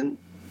 million.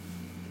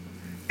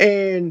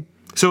 And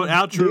so it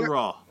outdrew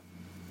Raw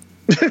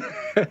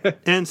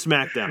and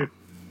SmackDown.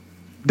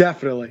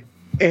 Definitely.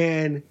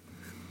 And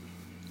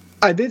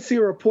I did see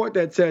a report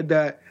that said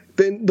that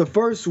the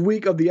first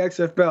week of the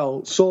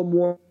XFL sold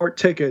more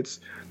tickets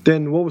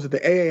than, what was it, the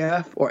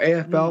AAF or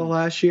AFL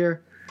last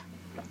year.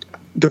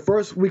 The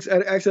first week's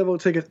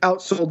XFL tickets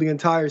outsold the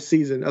entire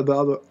season of the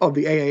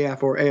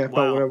AAF or AFL,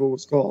 whatever it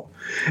was called.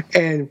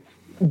 And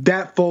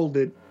that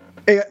folded.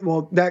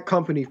 Well, that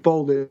company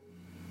folded.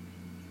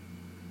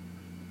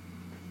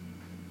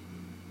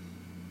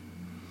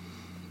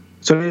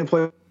 So they didn't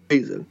play the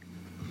season.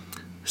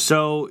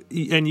 So,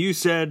 and you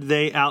said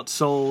they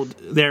outsold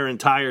their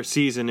entire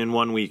season in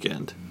one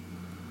weekend.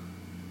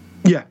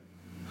 Yeah.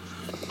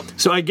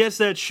 So I guess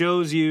that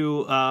shows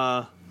you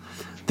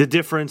the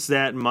difference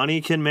that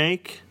money can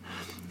make.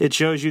 It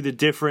shows you the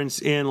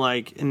difference in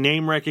like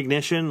name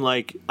recognition.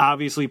 Like,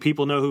 obviously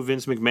people know who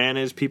Vince McMahon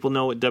is. People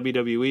know what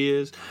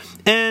WWE is.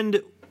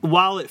 And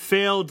while it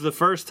failed the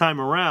first time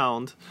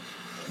around,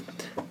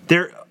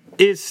 there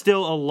is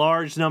still a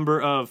large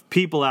number of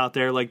people out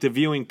there, like the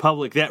viewing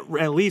public, that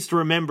at least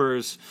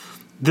remembers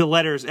the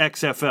letters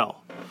XFL.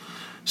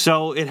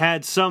 So it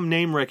had some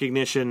name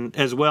recognition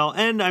as well.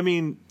 And, I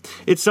mean,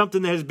 it's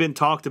something that has been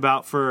talked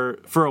about for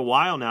a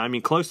while now. I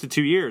mean, close to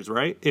 2 years,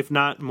 right? If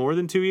not more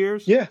than 2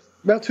 years? Yeah,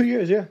 about 2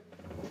 years, yeah.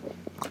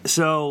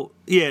 So,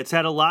 yeah, it's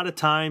had a lot of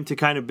time to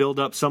kind of build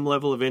up some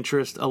level of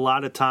interest, a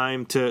lot of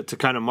time to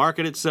kind of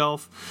market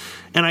itself.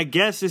 And I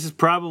guess this is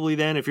probably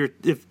then,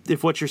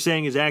 if what you're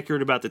saying is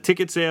accurate about the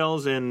ticket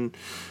sales and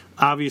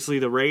obviously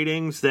the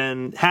ratings,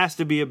 then has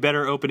to be a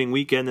better opening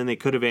weekend than they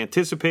could have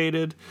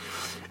anticipated.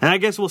 And I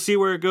guess we'll see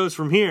where it goes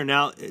from here.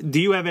 Now, do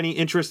you have any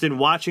interest in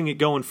watching it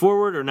going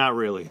forward or not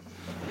really?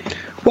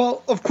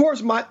 Well, of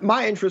course,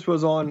 my interest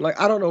was on, like,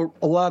 I don't know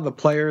a lot of the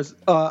players.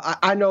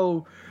 I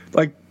know,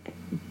 like,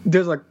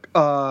 there's like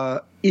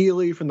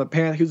Ely from the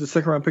Panthers. He was the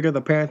second-round pick of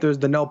the Panthers.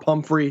 Donnell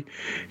Pumphrey,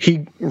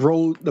 he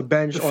rode the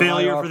bench. The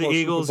failure for the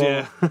Eagles,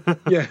 yeah.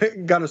 Yeah,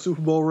 got a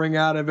Super Bowl ring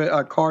out of it.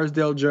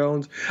 Carsdale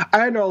Jones. I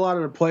didn't know a lot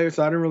of the players,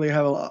 so I didn't really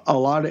have a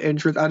lot of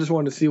interest. I just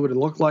wanted to see what it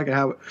looked like and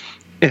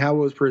and how it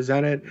was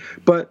presented.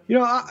 But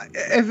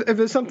if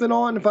there's something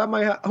on, if I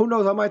might, who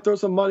knows, I might throw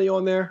some money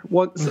on there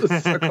once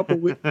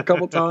a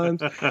couple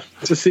times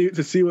to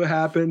see what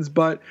happens.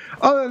 But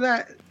other than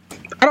that,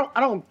 I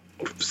don't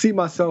see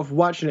myself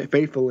watching it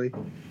faithfully.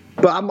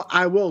 But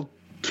I will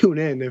tune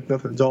in if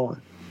nothing's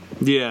on.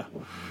 Yeah,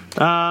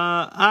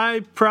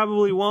 I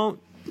probably won't.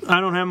 I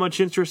don't have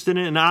much interest in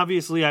it, and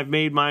obviously I've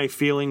made my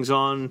feelings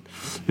on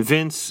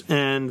Vince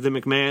and the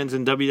McMahons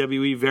and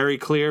WWE very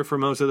clear for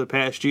most of the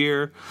past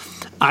year.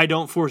 I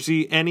don't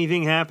foresee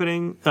anything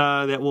happening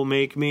that will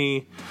make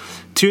me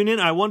tune in.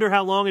 I wonder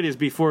how long it is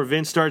before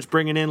Vince starts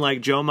bringing in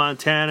like Joe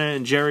Montana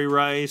and Jerry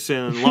Rice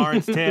and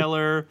Lawrence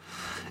Taylor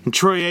and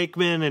Troy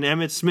Aikman and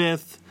Emmitt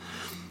Smith,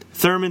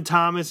 Thurman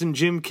Thomas and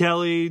Jim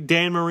Kelly,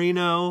 Dan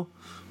Marino.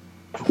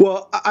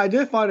 Well, I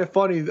did find it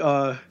funny.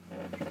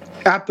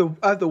 After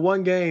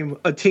one game,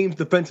 a team's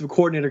defensive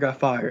coordinator got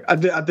fired. I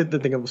did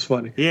think it was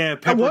funny. Yeah,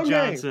 Pepper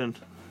Johnson.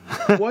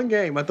 One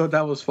game, I thought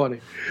that was funny.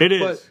 It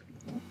is.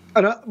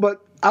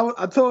 But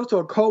I told it to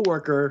a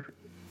coworker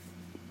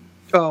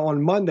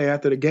on Monday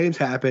after the games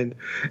happened,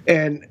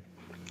 and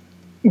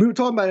we were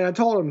talking about it. And I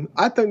told him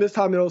I think this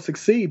time it'll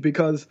succeed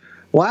because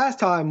last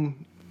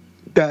time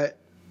that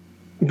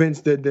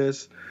Vince did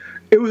this,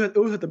 it was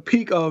at the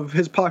peak of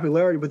his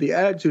popularity with the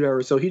Attitude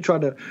Era. So he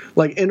tried to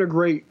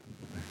integrate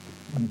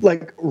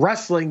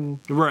wrestling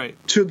right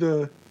to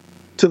the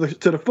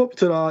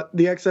XFL,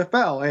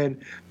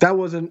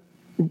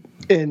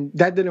 and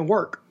that didn't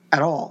work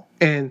at all.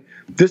 And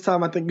this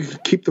time I think you can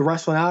keep the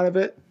wrestling out of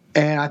it,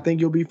 and I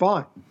think you'll be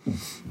fine.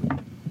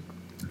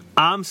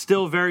 I'm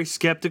still very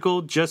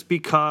skeptical just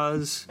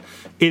because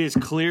it is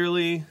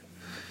clearly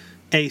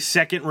a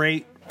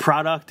second-rate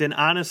product, and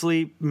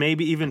honestly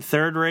maybe even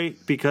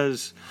third-rate,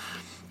 because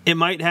it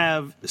might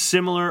have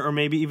similar or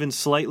maybe even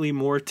slightly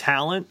more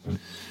talent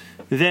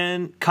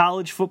than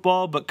college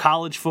football, but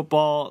college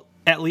football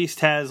at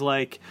least has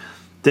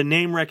the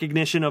name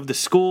recognition of the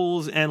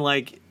schools and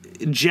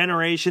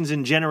generations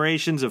and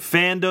generations of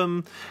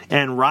fandom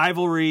and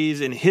rivalries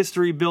and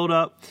history build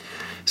up.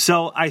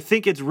 So I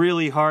think it's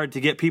really hard to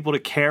get people to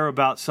care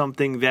about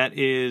something that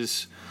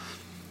is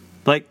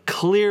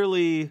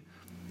clearly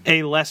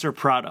a lesser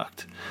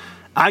product.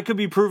 I could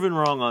be proven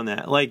wrong on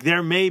that.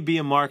 There may be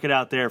a market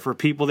out there for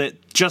people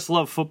that just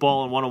love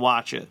football and want to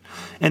watch it.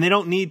 And they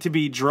don't need to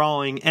be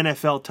drawing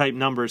NFL-type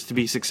numbers to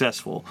be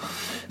successful.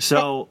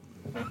 So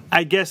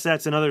I guess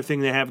that's another thing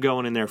they have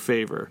going in their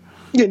favor.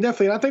 Yeah,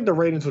 definitely. And I think the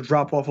ratings will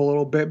drop off a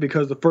little bit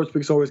because the first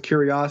week's always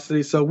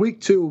curiosity. So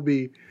week 2 will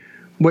be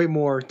way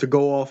more to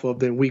go off of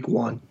than week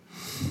 1.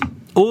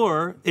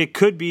 Or it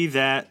could be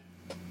that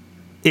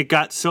it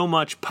got so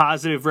much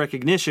positive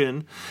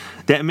recognition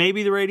that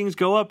maybe the ratings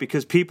go up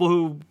because people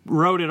who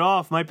wrote it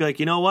off might be like,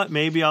 you know what,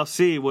 maybe I'll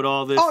see what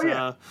all this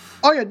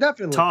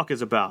definitely talk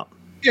is about.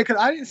 Yeah, because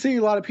I didn't see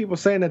a lot of people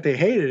saying that they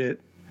hated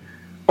it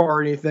or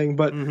anything,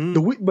 but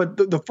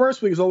the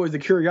first week is always the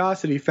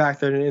curiosity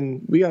factor,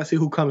 and we got to see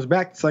who comes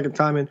back the second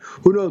time, and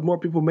who knows, more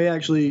people may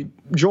actually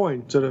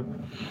join.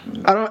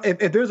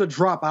 If there's a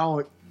drop, I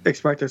don't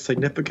expect a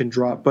significant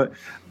drop, but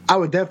I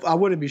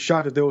wouldn't be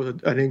shocked if there was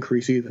an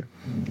increase either.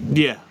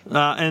 Yeah,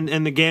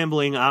 and the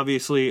gambling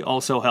obviously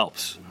also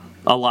helps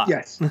a lot.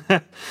 Yes.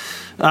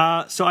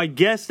 So I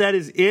guess that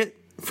is it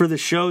for the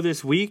show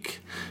this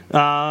week.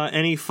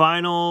 Any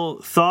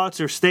final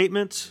thoughts or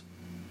statements?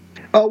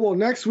 Oh well,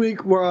 next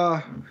week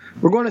we're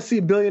going to see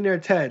Billionaire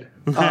Ted.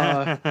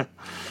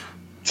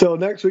 So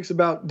next week's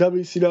about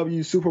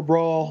WCW Super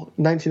Brawl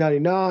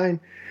 1999.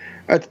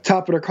 At the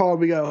top of the card,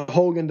 we got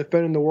Hogan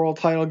defending the world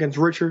title against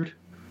Richard.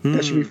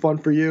 That should be fun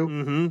for you.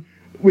 Mm-hmm.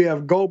 We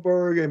have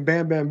Goldberg and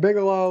Bam Bam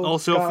Bigelow.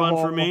 Also Scott fun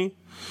Hall. For me.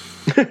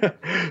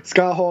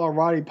 Scott Hall and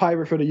Roddy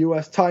Piper for the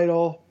U.S.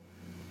 title.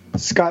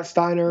 Scott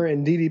Steiner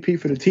and DDP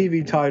for the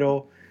TV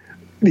title.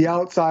 The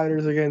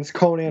Outsiders against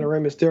Conan and Rey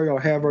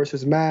Mysterio, hair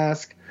versus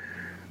mask.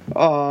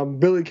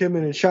 Billy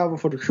Kidman and Chavo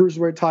for the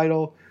Cruiserweight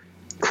title.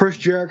 Chris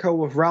Jericho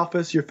with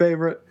Ralphus, your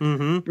favorite,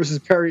 versus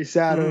Perry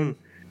Saturn.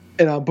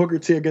 And Booker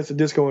T against the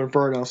Disco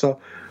Inferno.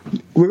 So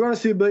we're going to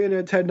see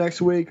Billionaire Ted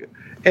next week,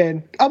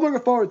 and I'm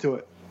looking forward to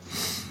it.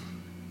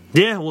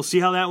 Yeah, we'll see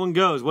how that one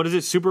goes. What is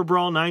it, Super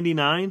Brawl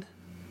 99?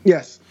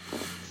 Yes.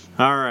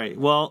 All right.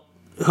 Well,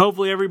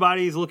 hopefully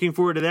everybody's looking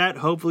forward to that.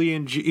 Hopefully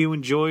you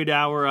enjoyed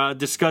our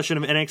discussion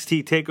of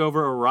NXT TakeOver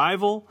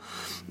Arrival.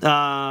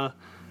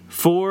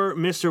 For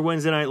Mr.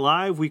 Wednesday Night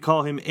Live, we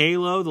call him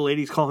Alo. The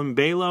ladies call him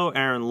Balo.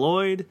 Aaron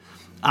Lloyd.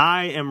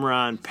 I am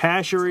Ron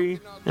Pashery,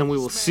 and we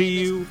will see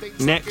you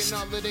next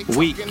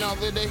week.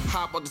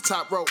 Hop on the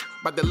top rope,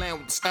 by the land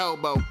with this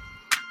elbow.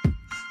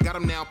 Got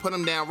him now, put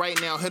him down right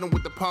now, hit him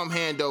with the palm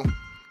handle.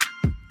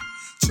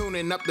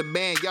 Tuning up the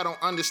band, y'all don't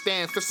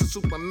understand. Fist of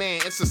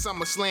Superman, it's a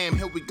SummerSlam.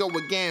 Here we go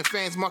again.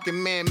 Fans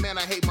marking man,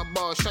 I hate my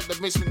balls. Shut the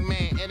Vince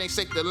McMahon, it ain't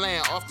safe to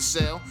land off the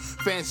cell.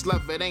 Fans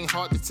love it, ain't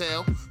hard to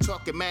tell.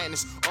 Talking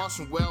madness,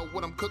 awesome. Well,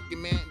 what I'm cooking,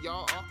 man,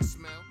 y'all all can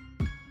smell.